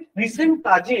 আমাদের রিসেন্ট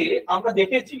কাজে আমরা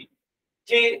দেখেছি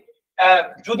যে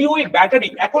যদি ওই ব্যাটারি,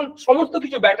 এখন সমস্ত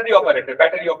কিছু battery operated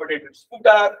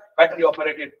scooter, battery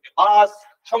operated বাস,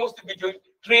 সমস্ত কিছু,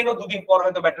 ট্রেনও দুদিন পর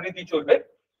হয়তো ব্যাটারি দিয়ে চলবে।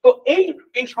 তো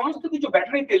এই সমস্ত কিছু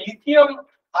ব্যাটারিতে লিথিয়াম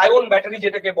আয়ন ব্যাটারি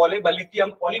যেটাকে বলে, বা লিথিয়াম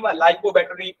পলিমার লাইকো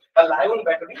ব্যাটারি বা লায়ন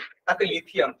ব্যাটারি, তাতে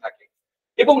লিথিয়াম থাকে।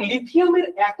 এবং লিথিয়ামের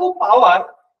এত পাওয়ার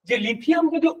যে লিথিয়াম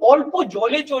যদি অল্প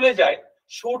জলে চলে যায়,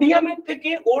 সোডিয়ামের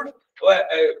থেকে ওর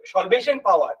সলভেশন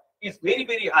power is very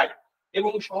very high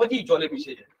এবং সহজেই জলে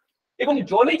মিশে যায়। এবং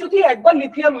জলে যদি একবার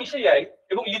লিথিয়াম মিশে যায়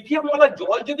এবং লিথিয়ামওয়ালা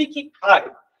জল যদি কি খায়,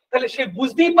 তাহলে সে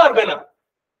বুঝতেই পারবে না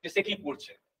যে সে কি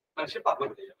করছে, মানে সে পাগল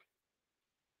হয়ে যাবে,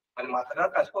 মানে মাথাটা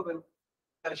কাজ করবে না,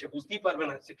 তাহলে সে বুঝতেই পারবে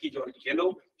না সে কি জল খেলো,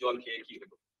 জল খেয়ে কি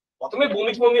হলো। প্রথমে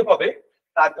বমি বমি হবে,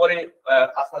 তারপরে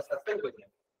আস্তে আস্তে আস্তে হয়ে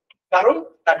যাবে, কারণ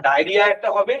তার ডায়রিয়া একটা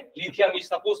হবে। Lithium is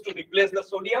supposed to replace the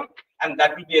sodium and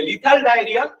that will be a lethal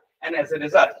diarrhea, and as a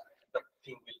result the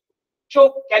thing will. So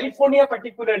California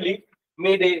particularly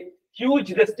made a huge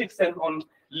restriction on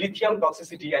lithium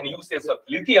toxicity and usage of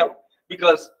lithium,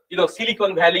 because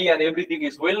Silicon Valley and everything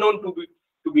is well known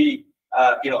to be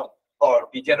for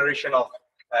the generation of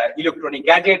electronic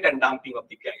gadget and dumping of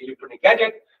the electronic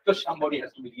gadget. So somebody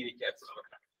has to be really careful about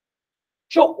that.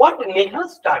 So what Neha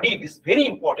studied is very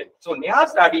important. So Neha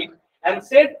studied and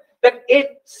said that a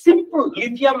simple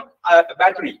lithium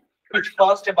battery, which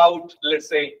cost about, let's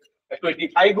say,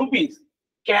 25 rupees,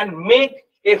 can make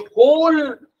a whole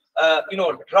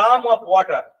drum of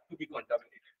water to be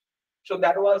contaminated. So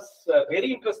that was very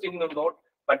interesting to note,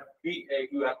 but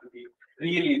you have to be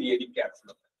really careful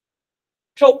of that.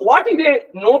 So what is a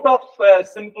note of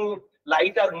simple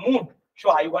lighter mood? So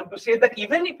I want to say that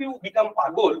even if you become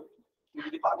pagol,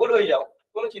 যদি পাগল হয়ে যাও,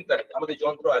 কোনো চিন্তা নেই, আমাদের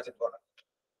যন্ত্র আছে করা।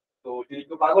 তো যদি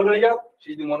একটু পাগল হয়ে যাও,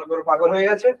 সেই যদি মনে করো পাগল হয়ে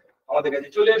গেছে, আমাদের কাছে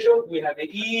চলে এসো। উই হ্যাভ এ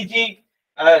ইজি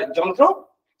যন্ত্র,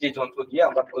 যে যন্ত্র দিয়ে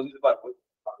আমরা বলে দিতে পারবো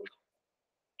পাগল।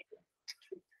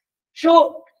 So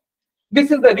this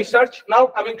is the research. Now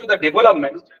coming to the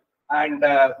development, and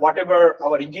whatever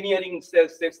our engineering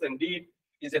says and did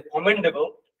is a commendable.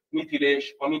 Mithilesh,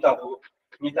 Amitabu,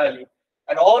 Mithali,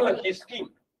 and all of his team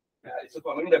is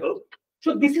commendable.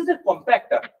 So this is a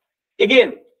compactor. Again,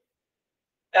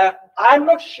 I am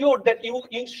not sure that you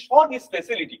saw this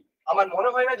facility. আমার মনে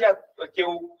হয় না যে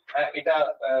কেউ এটা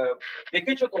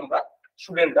দেখেছো তোমরা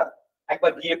স্টুডেন্টরা,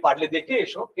 একবার গিয়ে পারলে দেখে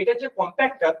এসো। এটা যে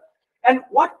compactor, and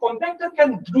what compactor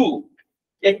can do,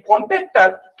 a compactor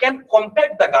can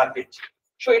compact the garbage.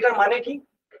 So এটার মানে কি?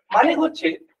 মানে হচ্ছে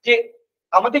যে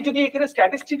আমাদের যদি এখানে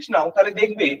স্ট্যাটিস্টিক্স নাও, তাহলে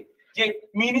দেখবে যে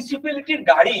মিউনিসিপ্যালিটির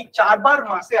গাড়ি 4 বার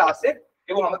মাসে আসে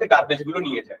এবং আমাদের গার্বেজ গুলো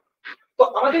নিয়ে যায়। তো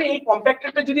আমাদের এই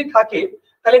কম্প্যাক্টরটা যদি থাকে,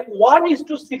 তাহলে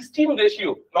 1:16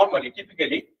 রেশিও, নর্মালি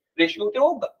টিপিক্যালি রেশিওতেও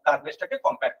গার্বেজটাকে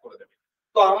কম্প্যাক্ট করে দেবে।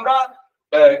 তো আমরা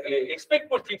এক্সপেক্ট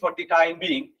করছি ফর দি টাইম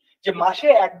বিং যে মাসে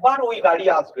একবার ওই গাড়ি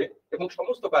আসবে এবং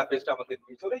সমস্ত গার্বেজটা আমাদের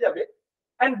নিয়ে চলে যাবে।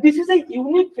 And this is a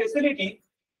unique facility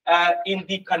in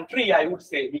the country, I would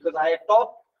say, because I have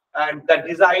talked and the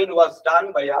design was done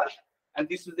by us, and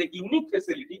this is a unique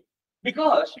facility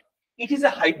because it is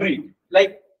a hybrid.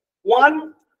 Like one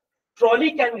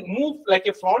trolley can move like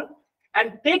a front and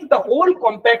take the whole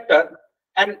compactor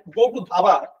and go to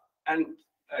Dhaba and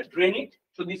drain it.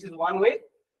 So this is one way,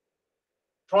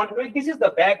 front way. This is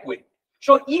the back way.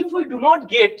 So if we do not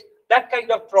get that kind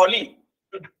of trolley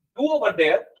to do over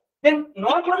there, then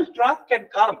normal truck can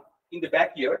come in the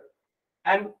backyard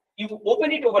and you open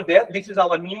it over there. This is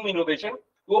our new innovation.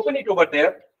 You open it over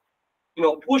there,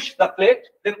 push the plate,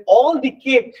 then all the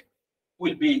cake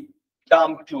will be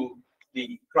dumped to the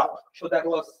truck. So that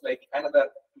was like another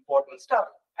important stuff.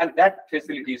 And that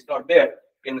facility is not there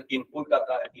in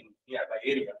Kolkata, in nearby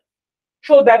area.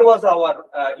 So that was our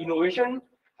innovation,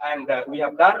 and we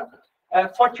have done.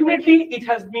 Fortunately, it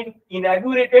has been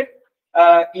inaugurated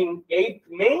in 8th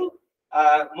May.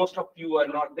 Most of you are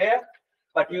not there,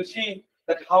 but you see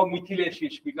that how Mithilesh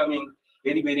is becoming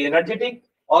very, very energetic.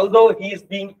 Although he is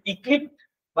being eclipsed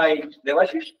by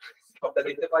Devashish, but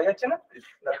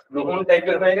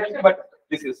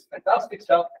this is fantastic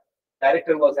stuff.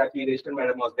 Director was happy, register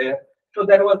madam was there. So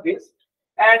that was this.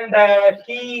 And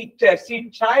she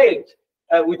tried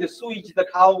with the switch that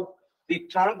how the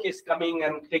trunk is coming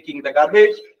and taking the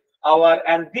garbage.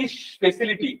 And this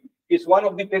facility is one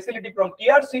of the facility from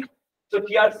TRC. So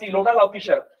TRC local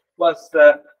officer was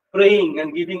praying and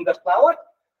giving the flower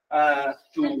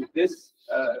to this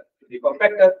the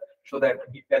compactor so that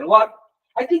it can work.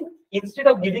 I think instead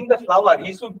of giving the flower,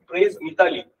 he should praise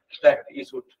Mitali that he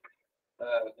should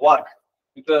work,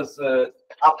 because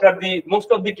after most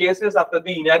of the cases after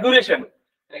the inauguration,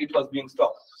 it was being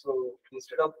stopped. So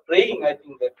instead of praying, I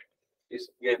think that is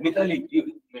Mitali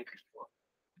make it work,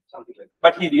 something like that.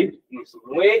 But he did in his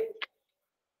own way.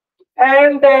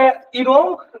 And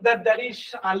that there is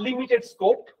unlimited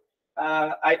scope.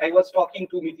 I was talking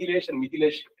to Mithilesh, and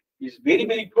Mithilesh is very,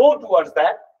 very pro towards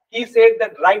that. He said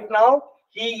that right now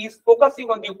he is focusing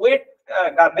on the wet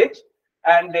garbage,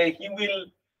 and he will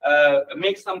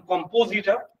make some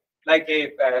compositor, like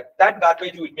that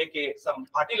garbage will make some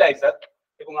fertilizer.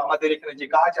 এবং আমাদের এখানে যে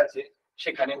গাছ আছে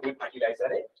সেখানে ওই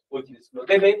ফার্টিলাইজারে ওই জিনিসগুলো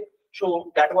দেবে. So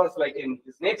that was like in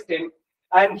his next thing,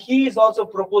 and he is also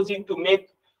proposing to make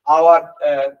our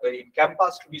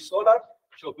campus to be solar,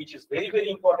 so which is very, very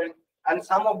important. And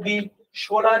some of the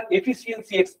solar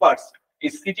efficiency experts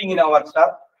is sitting in our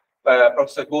staff.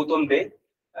 Professor Gautam De,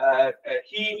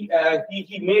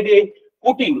 he made a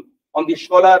coating on the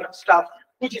solar stuff,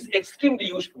 which is extremely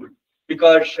useful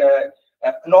because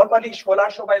normally solar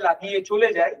সবাই লাগিয়ে চলে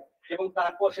যায় এবং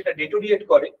তারপর সেটা deteriorate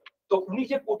করে. তো উনি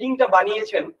যে কোটিংটা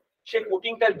বানিয়েছেন সেই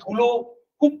কোটিংটার ধুলো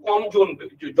খুব কম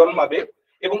জন্মাবে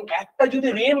এবং একটা যদি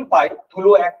রেন পায়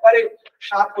ধুলো একবারে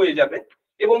সাফ হয়ে যাবে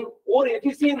এবং ওর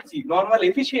এফিসিয়েন্সি নরমাল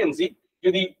এফিসিয়েন্সি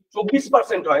যদি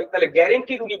 24% হয় তাহলে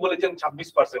গ্যারান্টি উনি বলেছেন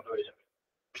 26% হয়ে যাবে.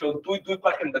 So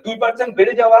 2%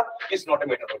 বেড়ে যাওয়া is not a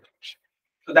matter of fact.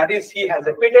 So that is he has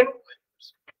a patent.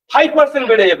 5%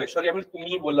 বেড়ে যাবে, সরি আমি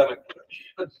তুমি বললাম একটু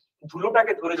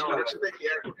ধুলোটাকে ধরেছিলাম.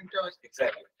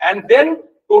 Exactly. And then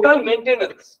total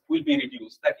maintenance will be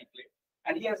reduced, that he claimed.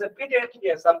 And he has a patent, he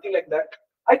has something like that.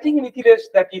 I think Mithilesh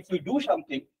that if we do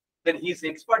something, then his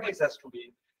expertise has to be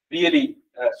really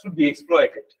should be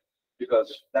exploited, because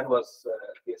that was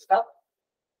his stuff.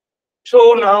 So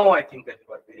now I think that you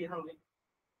are very hungry.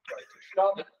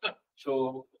 So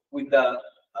with the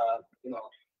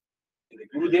the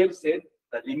Gurudev said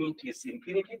the limit is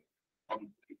infinity, and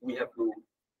we have to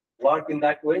work in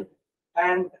that way.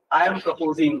 And I am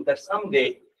proposing that someday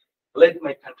let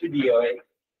my country be a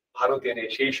Bharoter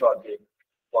সেই স্বর্গে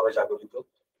পরজাগরিত.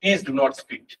 Please do not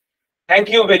speak. Thank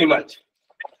you very much.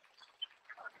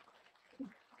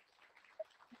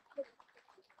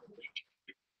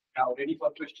 Now ready for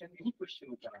question? Any question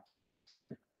you can ask?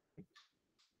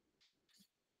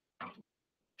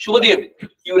 Shubhadev,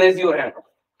 you raise your hand.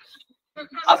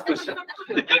 Ask question.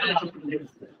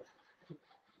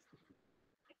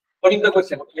 What is the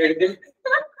question?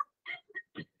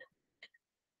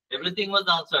 Everything was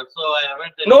answered, so I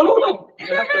haven't. No.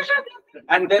 You have question.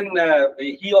 And then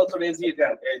he also raised his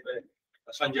hand.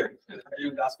 Sanjay, you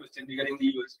ask question regarding the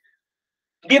US.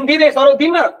 Din saro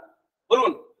din na.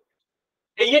 Bolun.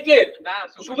 এই কে না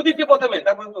শুভদীপকে প্রথমে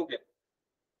তারপর ওকে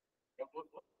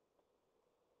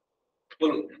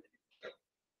বলুন.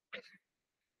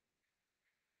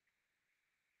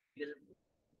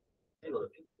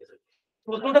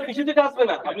 প্রশ্নটা কিছু থেকে আসবে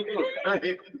না, আপনি বলুন.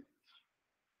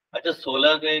 আচ্ছা,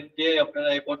 সোলারের যে আপনারা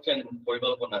এ করছেন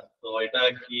পরিকল্পনা, তো এটা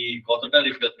কি কতটা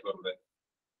রিপ্লেস করবে?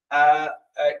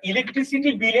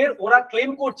 ইলেকট্রিসিটি বিলের ওরা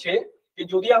ক্লেম করছে যে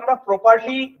যদি আমরা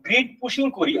প্রপারলি গ্রিড পুশিং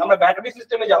করি, আমরা ব্যাটারি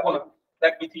সিস্টেমে যাব না,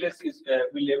 that Mithilesh is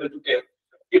will level to tell,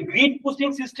 যে গ্রিড পুশিং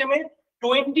সিস্টেমে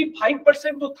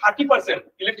 25% to 30%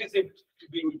 electricity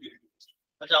bill will be.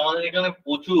 আচ্ছা, আমাদের এখানে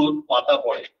প্রচুর পাতা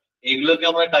পড়ে, এগুলোকে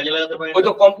আমরা কাজে লাগাতে পারি? ওই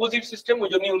তো কম্পোজিট সিস্টেম, ওই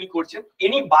জন্যই উনি করছেন।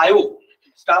 এনি বায়ো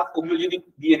স্টাফ ওগুলো যদি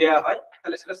দিয়ে দেওয়া হয়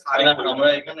তাহলে সেটা সারে। আমরা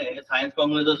এখানে সায়েন্স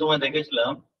কংগ্রেসের সময়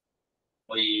দেখেছিলাম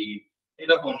ওই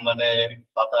এরকম মানে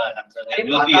পাতা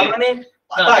এগুলো দিয়ে, মানে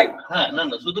হ্যাঁ না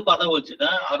না শুধু পাতা বলছি না,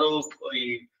 আরো ওই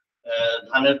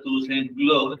ধানের তুষ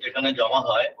গুলো যেখানে জমা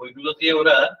হয় ওইগুলো দিয়ে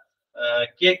ওরা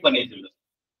কেক বানিয়েছিল,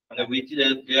 মানে উইচ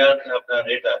দেয়ার আপনার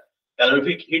এটা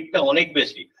ক্যালোরিফিক হিটটা অনেক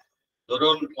বেশি।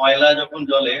 ধরুন কয়লা যখন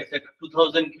জ্বলে সেটা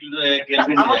 2000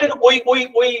 কেলভিন। আমাদের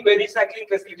ওই রিসাইক্লিং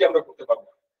ফ্যাসিলিটি আমরা করতে পারবো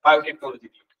বায়োটেকনোলজি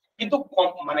দিয়ে, কিন্তু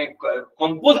মানে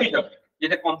কম্পোজিট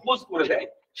যেটা কম্পোজ করে দেয়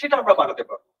সেটা আমরা বানাতে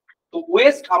পারবো। তো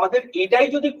ওয়েস্ট আমাদের এটাই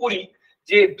যদি করি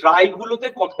যে ড্রাই গুলোতে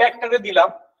কম্প্যাক্টরে দিলাম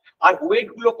আর ওয়েট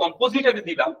গুলো কম্পোজিটরে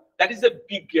দিলাম, that is a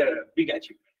big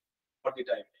achievement for the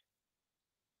time.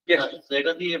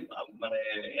 সেটা দিয়ে মানে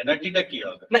এনার্জিটা কি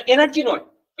হবে? না, এনার্জি নয়,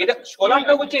 এটা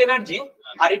সোলারটা হচ্ছে এনার্জি,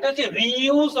 আর এটা হচ্ছে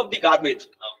reuse of the garbage.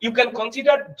 You can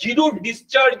consider zero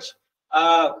discharge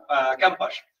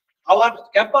campus. Our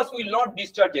campus will not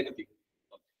discharge anything.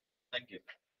 Thank you.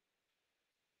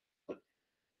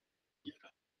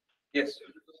 Yes.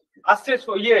 Asses,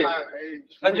 so yeah.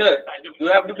 Sanjay, you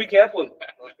have to be careful.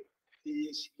 The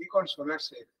silicon solar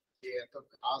cell,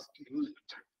 ask you.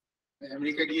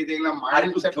 America গিয়ে দেখলাম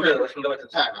Miles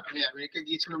আমি America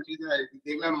গিয়েছিলাম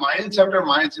দেখলাম Miles after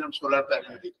Miles এরকম solar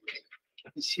panel দেখি।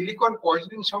 Silicon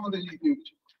poisoning সম্বন্ধে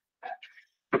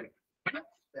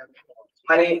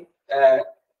মানে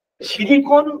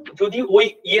silicon যদি ওই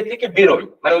ইয়ে থেকে বেরোয়,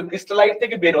 মানে ওই ক্রিস্টালাইট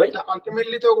থেকে বেরোয়,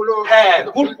 আলটিমেটলি তো ওগুলো, হ্যাঁ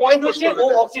গুড পয়েন্ট হচ্ছে ও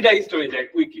অক্সিডাইজড হয়ে যায়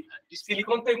কুইকলি।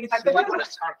 সিলিকন তো এমনি থাকতে পারে না,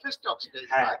 সারফেসটা অক্সিডাইজ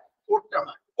হ্যাঁ হয়, কোটটা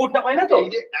হয়। কোটটা হয় না তো। এই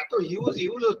যে এত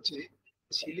ইউজ হচ্ছে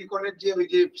সিলিকনের যে ওই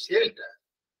যে সেলটা,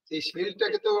 সেই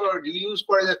সেলটাকে তো রিইউজ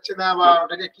করা যাচ্ছে না, বা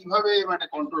ওটাকে কিভাবে মানে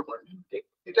কন্ট্রোল করে,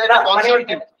 এটা একটা কনসার্ন।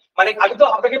 মানে আমি তো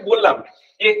আপনাকে বললাম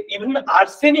যে even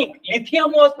arsenic, lithium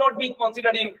was not being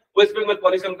considered in West Bengal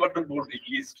pollution control board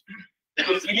list.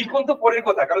 তো সিলিকন তো পরের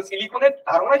কথা, কারণ সিলিকনের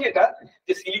ধারণা যেটা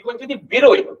যে সিলিকন যদি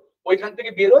বেরোয় ওইখান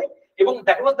থেকে বেরোয়, এবং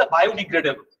that was the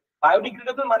biodegradable.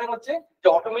 Biodegradable মানে হচ্ছে যে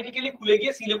অটোমেটিক্যালি খুলে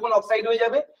গিয়ে সিলিকন অক্সাইড হয়ে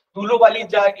যাবে, ধুলো বালির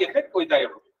যা এফেক্ট ওইটাই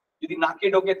হবে। যদি নাকে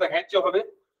ঢোকে তো হ্যাঁচ হবে,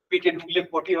 পেটে ঢুকলে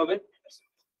পটি হবে।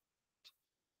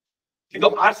 কিন্তু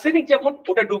আর্সেনিক যেমন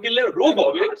ওটা ঢুকলে রোগ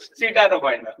হবে, সেটা আর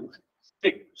হয় না।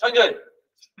 ঠিক Sanjay?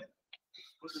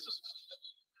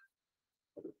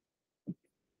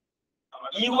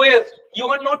 EOS, you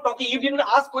are not talking, you didn't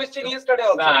ask question yesterday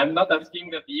also. No, I'm not asking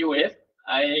the EOS.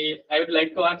 I would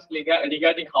like to ask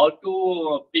regarding how to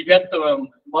prevent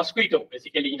mosquito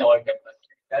basically in our campus.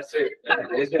 That's it.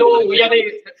 So we are a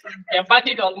campus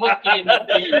is almost clean.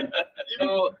 So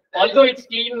although it's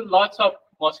clean, lots of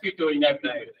mosquito in every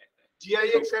area.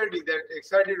 GIXRD, that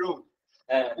XRD room,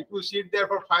 if you sit there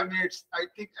for 5 minutes, I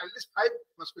think at least 5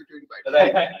 mosquito bite.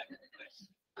 Right.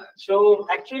 So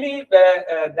actually,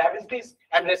 that is this,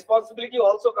 and responsibility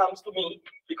also comes to me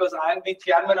because I am the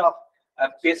chairman of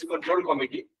Pest Control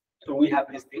Committee. So we have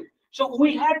this thing. So we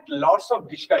had lots of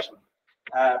discussion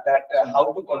that how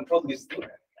to control this thing.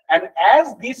 And as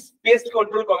this Pest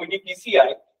Control Committee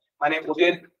PCI, মানে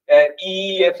ওদের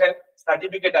EEFF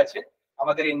certificate আছে,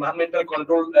 আমাদের environmental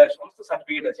control সমস্ত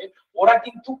certificate আছে, ওরা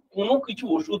কিন্তু কোনো কিছু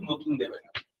ওষুধ নতুন দেবে না,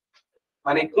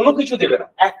 মানে কোনো কিছু দেবে না,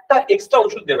 একটা এক্সট্রা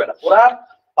ওষুধ দেবে না। ওরা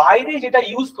বাইরে যেটা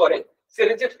ইউজ করে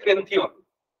সেটা হচ্ছে ফেন্থিয়ন,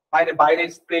 বাইরে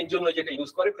স্প্রের জন্য যেটা ইউজ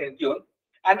করে ফেন্থিয়ন।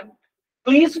 And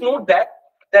please note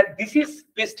that this is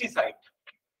pesticide,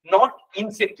 not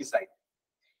insecticide.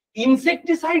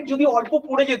 Insecticide যদি অল্প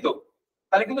পড়ে যেত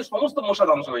তাহলে কিন্তু সমস্ত মশা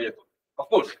ধ্বংস হয়ে যেত।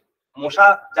 অফকোর্স মশা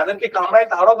যাদেরকে কামড়ায়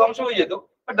তারাও ধ্বংস হয়ে যেত,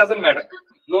 but doesn't matter,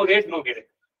 no red no headache.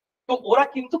 তো ওরা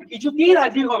কিন্তু কিছুতেই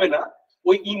রাজি হবে না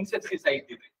ওই ইনসেকটিসাইড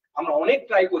দিতে। আমরা অনেক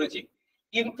ট্রাই করেছি,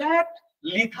 in fact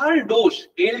lethal dose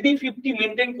LD50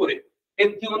 maintain করে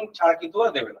ফেন্থিয়ন ছাড়া কিন্তু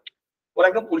ওরা দেবে না। ওরা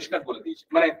একদম পরিষ্কার করে দিয়েছে,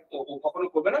 মানে ও কখনো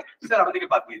করবে না, স্যার আমাদেরকে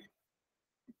বাদ দিয়ে দিন।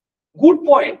 গুড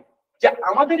পয়েন্ট, যে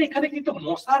আমাদের এখানে কিন্তু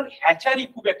মশার হ্যাচারি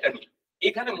খুব একটা নেই,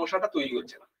 এখানে মশাটা তৈরি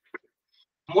হচ্ছে না।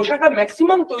 মশাটা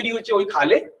ম্যাক্সিমাম তৈরি হচ্ছে ওই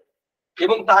খালে,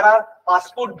 এবং তারা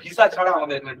পাসপোর্ট ভিসা ছাড়া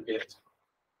আমাদের এখানে ঢুকে যাচ্ছে।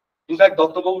 ইনফ্যাক্ট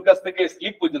দত্তবাবুর কাছ থেকে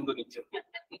স্লিপ পর্যন্ত নিচ্ছে,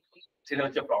 সেটা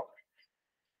হচ্ছে প্রবলেম।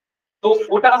 তো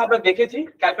ওটা আমরা দেখেছি,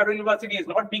 Calcutta university is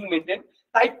not being maintain.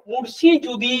 তাই পড়শি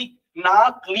যদি না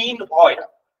ক্লিন হয়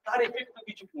তার এফেক্ট তো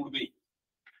কিছু পড়বেই।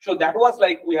 So that was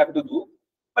like we have to do.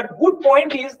 But good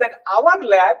point is that our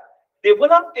lab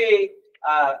developed a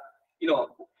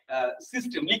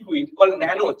system liquid called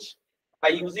nanoch by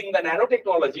using the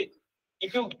nanotechnology.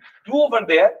 If you do over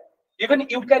there, even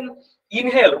you can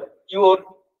inhale, your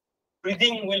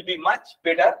breathing will be much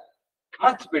better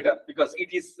because it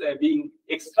is being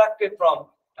extracted from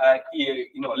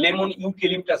lemon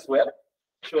eucalyptus well.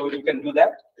 So you can do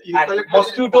that. And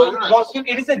mosquito,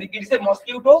 it is a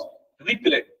mosquito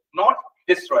repellent, not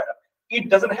destroyer. It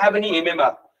doesn't have any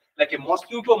MMR. Like a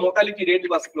mosquito mortality rate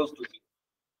was close to 0.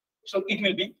 So it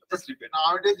will be just repellent.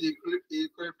 Nowadays,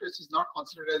 eucalyptus is not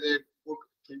considered as a food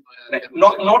thing.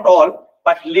 Not all,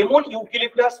 but lemon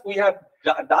eucalyptus we have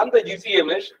done the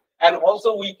GCMS, and also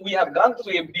we have done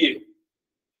through FDA.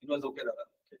 It was okay.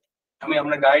 আমি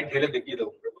আমরা guide ঢেলে দেখিয়ে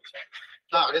দেবো।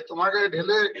 না আরে তোমার গায়ে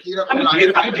ঢেলে কি রকম আমি লাগে?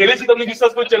 আমি ঢেলেছি তো আপনি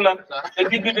বিশ্বাস করছেন না। এর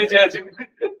দিদি বেঁচে আছে।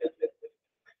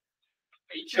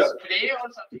 Spray or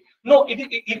something? No,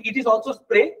 it is also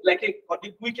spray like a for the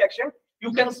quick action.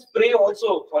 You can spray also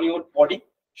on your body,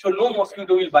 so no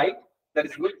mosquito will bite. That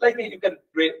is good. Like you can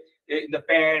spray in the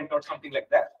pant or something like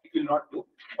that. It will not do.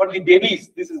 For the babies,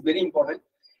 this is very important.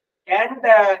 And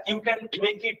you can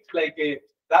make it like a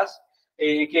plus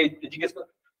জিজ্ঞেস কর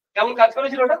কেমন কাজ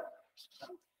করেছিল ওটা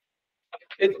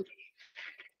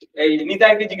এই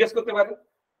নিতাইকে জিজ্ঞেস করতে পারে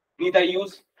Nitai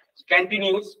use canteen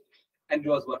use and it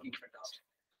was working fantastic.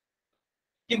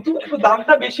 কিন্তু একটু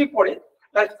দামটা বেশি পড়ে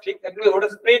তাই ঠিক একটু ওটা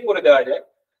স্প্রে করে দেওয়া যায়।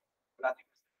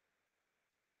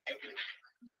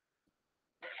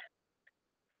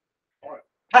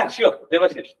 হ্যাঁ শিওর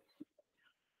দেবাশিস।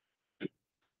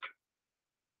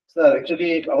 স্যার অ্যাকচুয়ালি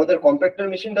আমাদের কম্প্যাক্টর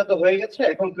মেশিনটা তো হয়ে গেছে,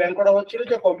 এখন প্ল্যান করা হচ্ছিল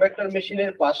যে কম্প্যাক্টর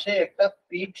মেশিনের পাশে একটা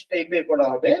পিট টাইপের করা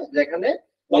হবে যেখানে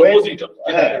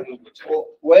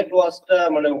ওয়েট ওয়াশটা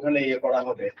মানে ওখানে ইয়ে করা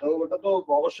হবে। তো ওটা তো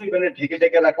অবশ্যই মানে ঢেকে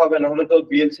ঢেকে রাখা হবে, না হলে তো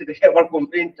বিএলসি থেকে আবার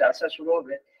কমপ্লেইন্ট আসা শুরু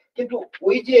হবে। কিন্তু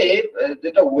ওই যে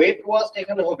যেটা ওয়েট ওয়াশ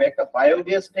এখানে হবে একটা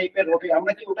বায়োগ্যাস টাইপের হবে,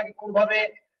 আমরা কি ওটাকে কোনভাবে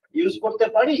ইউজ করতে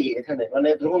পারি এখানে? মানে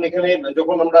ধরুন এখানে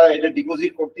যখন আমরা এটা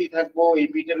ডিপোজিট করতেই থাকবো এই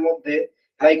পিটের মধ্যে,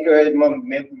 লাইক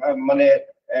মানে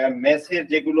মেসের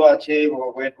যেগুলো আছে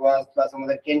ওয়েট ওয়াশ প্লাস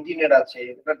আমাদের ক্যান্টিনের আছে,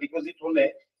 এটা ডিপোজিট হলে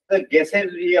গ্যাসের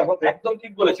ইয়ে হবে। একদম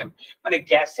ঠিক বলেছেন, মানে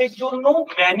গ্যাসের জন্য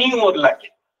ম্যানিউর লাগে,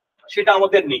 সেটা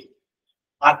আমাদের নেই।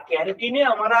 আর ক্যান্টিনে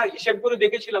আমরা হিসেব করে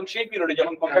দেখেছিলাম সেই পিরিয়ডে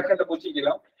যখন কন্ট্রাক্টরটা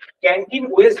পৌঁছেছিলাম, ক্যান্টিন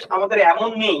ওয়েস্ট আমাদের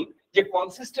এমন নেই যে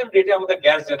কনসিস্টেন্ট রেটে আমাদের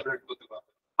গ্যাস জেনারেট করতে পারবো,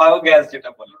 বায়োগ্যাস যেটা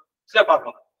বলে সেটা পারবো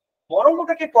না। বরং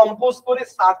ওটাকে কম্পোজ করে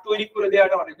সার তৈরি করে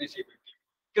দেওয়াটা অনেক বেশি এফেক্টিভ।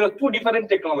 Two different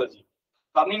technology.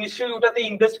 আপনি নিশ্চয়ই ওটাতে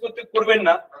ইনভেস্ট করবেন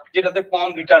না যেটাতে কম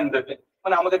রিটার্ন দেবে,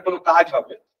 মানে আমাদের কোনো কাজ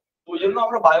হবে। ওই জন্য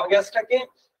আমরা বায়োগ্যাসটাকে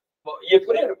ইয়ে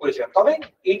করে করেছিলাম। তবে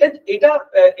এটা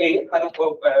মানে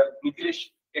মিথিলেশ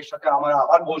এর সাথে আমরা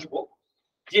আবার বসবো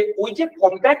যে ওই যে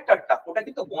কম্প্যাক্টরটা ওটা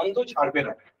কিন্তু গন্ধ ছাড়বে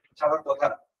না, ছাড়ার কথা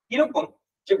না। কিরকম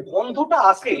যে গন্ধটা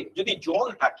আসে যদি জল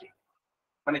থাকে,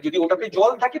 মানে যদি ওটাতে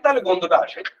জল থাকে তাহলে গন্ধটা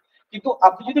আসে। কিন্তু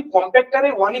আপনি যদি কম্প্যাক্টরে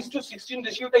 1:16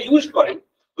 রেশিওটা ইউজ করেন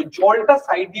তো জলটা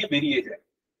সাইড দিয়ে বেরিয়ে যায়,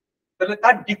 তাহলে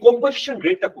তার ডিকম্পোজিশন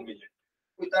রেটটা কমে যায়।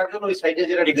 তার জন্য ওই সাইডে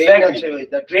যেটা ড্রেন আছে ওই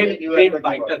ড্রেন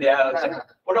পাইপটা দেয়া আছে,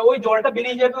 ওটা ওই জলটা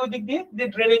বেরিয়ে যাবে ওই দিক দিয়ে, যে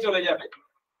ড্রেনে চলে যাবে,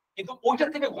 কিন্তু ওইটা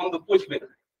থেকে গন্ধ পচবে না।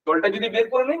 জলটা যদি বের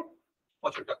করে নেয়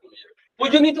বছরটা কমে যাবে। ওই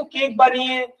জন্যই তো কেক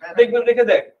বানিয়ে দেখবেন রেখে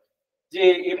দেয়, যে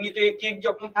এমনিতে কেক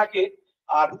যখন থাকে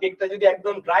আর কেকটা যদি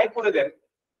একদম ড্রাই করে দেন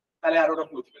তাহলে আর ওটা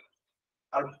পচবে না,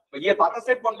 আর ইয়ে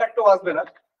বাতাসের কন্ট্যাক্টও আসবে না,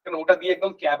 কারণ ওটা দিয়ে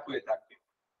একদম ক্যাপ হয়ে থাকবে।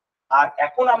 আর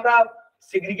এখন আমরা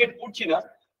সেগ্রিগেট করছি না,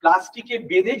 প্লাস্টিকে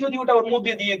বেঁধে যদি ওটা ওর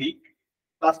মধ্যে দিয়ে দিই,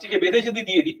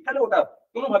 তাহলে ওটা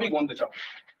কোনোভাবেই গন্ধ ছাড়বে।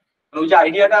 ওই যে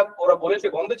আইডিয়াটা ওরা বলেছে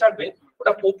গন্ধ ছাড়বে,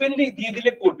 ওটা ওপেনলি দিয়ে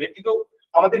দিলে করবে, কিন্তু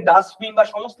আমাদের ডাস্টবিন বা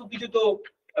সমস্ত কিছু তো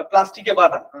প্লাস্টিকে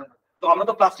বাঁধা, তো আমরা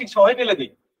তো প্লাস্টিক সহই ফেলে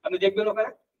দিই। আপনি দেখবেন ওখানে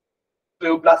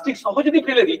প্লাস্টিক সহ যদি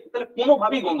ফেলে দিই তাহলে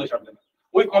কোনোভাবেই গন্ধ ছাড়বে না।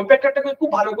 ওই কম্প্যাক্টরটাকে খুব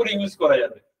ভালো করে ইউজ করা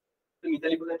যাবে।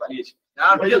 মিতালি কোথায় পালিয়েছে?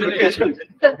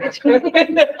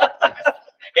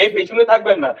 এই পেছনে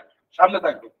থাকবেন না, সামনে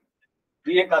থাকবেন,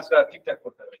 দিয়ে কাজটা ঠিকঠাক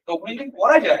করতে হবে। তো ওগুলি যদি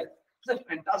করা যায়, it's a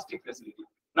fantastic facility.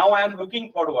 Now I am looking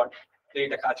forward যে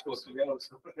এটা কাজ করতে।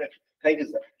 Thank you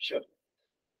sir. Sure.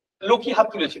 Lakshmi হাত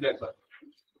তুলেছিল একবার।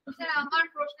 স্যার আমার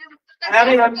প্রশ্নের উত্তরটা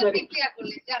ক্লিয়ার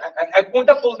করলেন।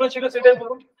 কোনটা প্রশ্ন ছিল সেটাই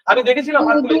বলুন। আমি দেখেছিলাম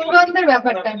হাত তুলেছিল। দুর্গন্ধের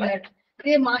ব্যাপারটা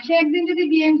যে মাসে একদিন যদি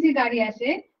বিএমসি গাড়ি আসে,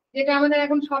 যেটা আমাদের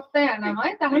এখন সপ্তাহে আনা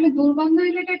হয়, তাহলে দুর্গন্ধ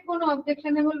রিলেটেড কোনো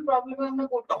অবজেকশনেবল প্রবলেম আমরা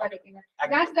করতে পারি কিনা,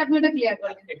 জাস্ট আপনি এটা ক্লিয়ার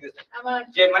করলেন। আমার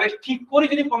যে মানে ঠিক করে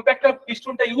যদি কম্প্যাক্টর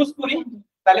পিস্টনটা ইউজ করি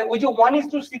তাহলে ওই যে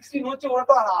 1:16 হচ্ছে, ওরা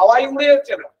তো হাওয়ায় উড়ে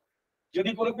যাচ্ছে না।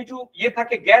 যদি কোনো কিছু ইয়ে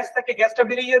থাকে, গ্যাস থাকে, গ্যাসটা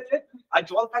বেরিয়ে যাচ্ছে, আর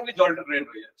জল থাকলে জলটা ড্রেন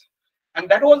হয়ে যাচ্ছে। And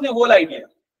that was the whole idea.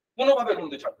 কোনোভাবে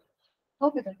গন্ধ ছাড়বে না।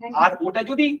 Okay, sir. Thank you. আর ওটা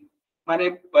যদি মানে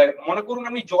মনে করুন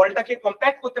আপনি জলটাকে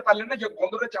কম্প্যাক্ট করতে পারলেন না যে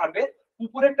গন্ধটা ছাড়বে,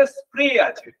 উপরে একটা স্প্রে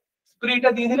আছে, স্প্রেটা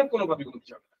দিয়ে দিলে কোনোভাবে গন্ধ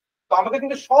ছাড়বে না। তো আমাদের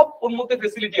কিন্তু সব ওর মধ্যে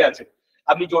ফেসিলিটি আছে।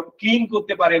 আপনি জল ক্লিন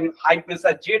করতে পারেন, হাই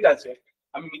প্রেসার জেট আছে,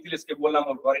 আমি মিথিলেশকে বললাম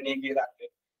ওর ঘরে নিয়ে গিয়ে রাখতে,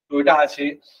 তো এটা আছে।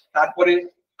 তারপরে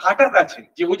কাটার আছে,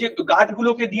 যে ওই যে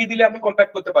গাছগুলোকে দিয়ে দিলে আপনি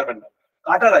কম্প্যাক্ট করতে পারবেন না,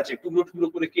 কাটার আছে, টুকরো টুকরো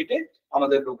করে কেটে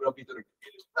আমাদের লোকরা ভিতরে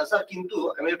ঢুকিয়ে দেবে। স্যার কিন্তু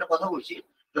আমি একটা কথা বলছি,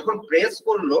 যখন প্রেস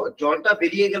করলো জলটা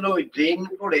বেরিয়ে গেল ওই ড্রেন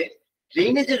করে,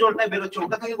 ড্রেনে যে জলটা বেরোচ্ছে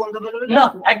ওটা থেকে গন্ধ বেরোবে না,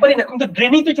 একবারই না, কিন্তু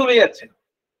ড্রেনই তো চলে যাচ্ছে।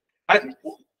 আর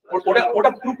ওটা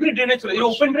ওটা পুরোপুরি ড্রেনে চলে, এই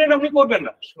ওপেন ড্রেন আপনি করবেন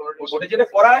না, ওটা যেটা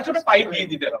করা আছে ওটা পাইপ দিয়ে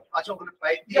দিতে হবে। আচ্ছা, ওখানে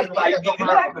পাইপ দিয়ে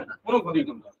কোনো ক্ষতি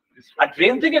গন্ধ হবে না। আর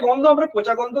ড্রেন থেকে গন্ধ আমরা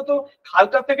পচা গন্ধ তো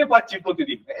খালটা থেকে পাচ্ছি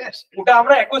প্রতিদিন, ওটা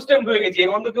আমরা অ্যাকোস্টেন্ড হয়ে গেছি, এই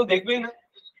গন্ধ কেউ দেখবেই না।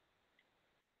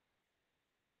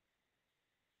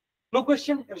 নো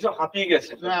কোয়েশ্চেন, এসব হাঁপিয়ে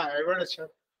গেছে। না এবারে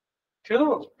ছেড়ে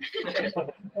দেবো?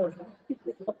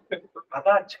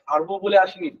 দাদা ছাড়বো বলে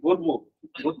আসিনি, ধরবো,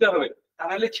 ধরতে হবে, তা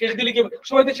নাহলে ছেড়ে দিলে কি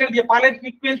সবাই তো ছেড়ে দিয়ে পানের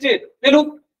পিক ফেলছে, ফেলুক,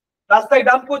 রাস্তায়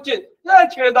ডাম্প করছে,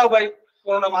 ছেড়ে দাও ভাই,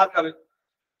 কোনো না মার খাবে।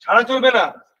 ছাড়া চলবে না,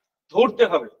 ধরতে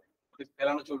হবে,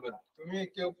 ফেলানো চলবে না। তুমি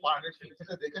কেউ পানির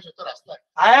ফিল্টার দেখেছো তো রাস্তায়?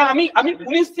 হ্যাঁ, আমি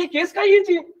পুলিশ দিয়ে কেস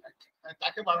খাইয়েছি।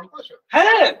 তাকে বারণ করেছো?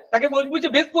 হ্যাঁ, তাকে বলছে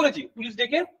বেশ করেছি, পুলিশ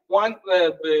ডেকে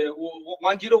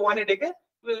 101 এ ডেকে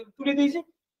তুলে দিয়েছি।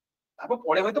 তারপর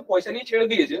পরে হয়তো পয়সা নিয়ে ছেড়ে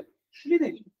দিয়েছে, তুলে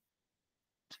দিয়েছি।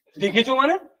 দেখেছো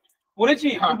মানে করেছি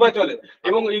পূর্বাচলে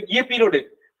এবং ইয়ে পিরিয়ডে,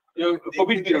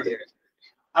 কোভিড পিরিয়ডে।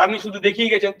 আর আপনি শুধু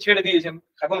দেখিয়ে গেছেন, ছেড়ে দিয়েছেন,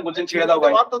 এখন বলছেন ছেড়ে দাও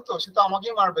ভাই। তো সে তো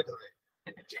আমাকেই মারবে ধরে।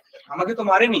 আমাকে তো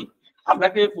মারেনি,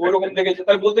 আপনাকে ওরকম দেখেছে,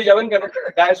 তাই বলতে যাবেন কেন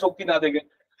গায়ে শক্তি না দেখে?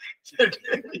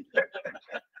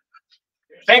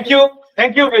 Thank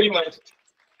you very much.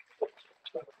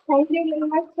 Thank you very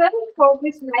much, sir, for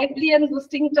this lively and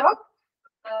boosting talk.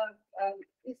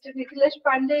 Mr. Mithilesh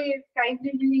Pandey is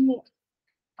kindly being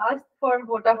asked for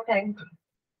vote of thanks.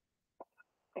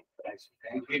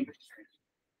 Thank you.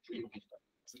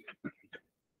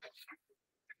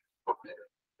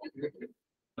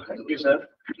 Thank you, sir.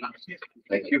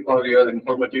 Thank you for your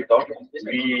informative talk.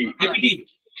 We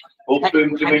hope to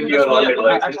implement your all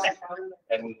advices,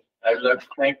 and I would like to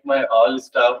thank my all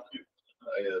staff,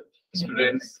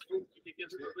 students,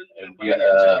 and the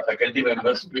faculty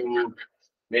members to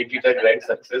make it a great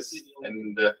success.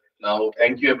 And now,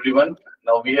 thank you everyone.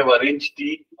 Now we have arranged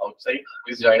tea outside.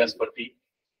 Please join us for tea.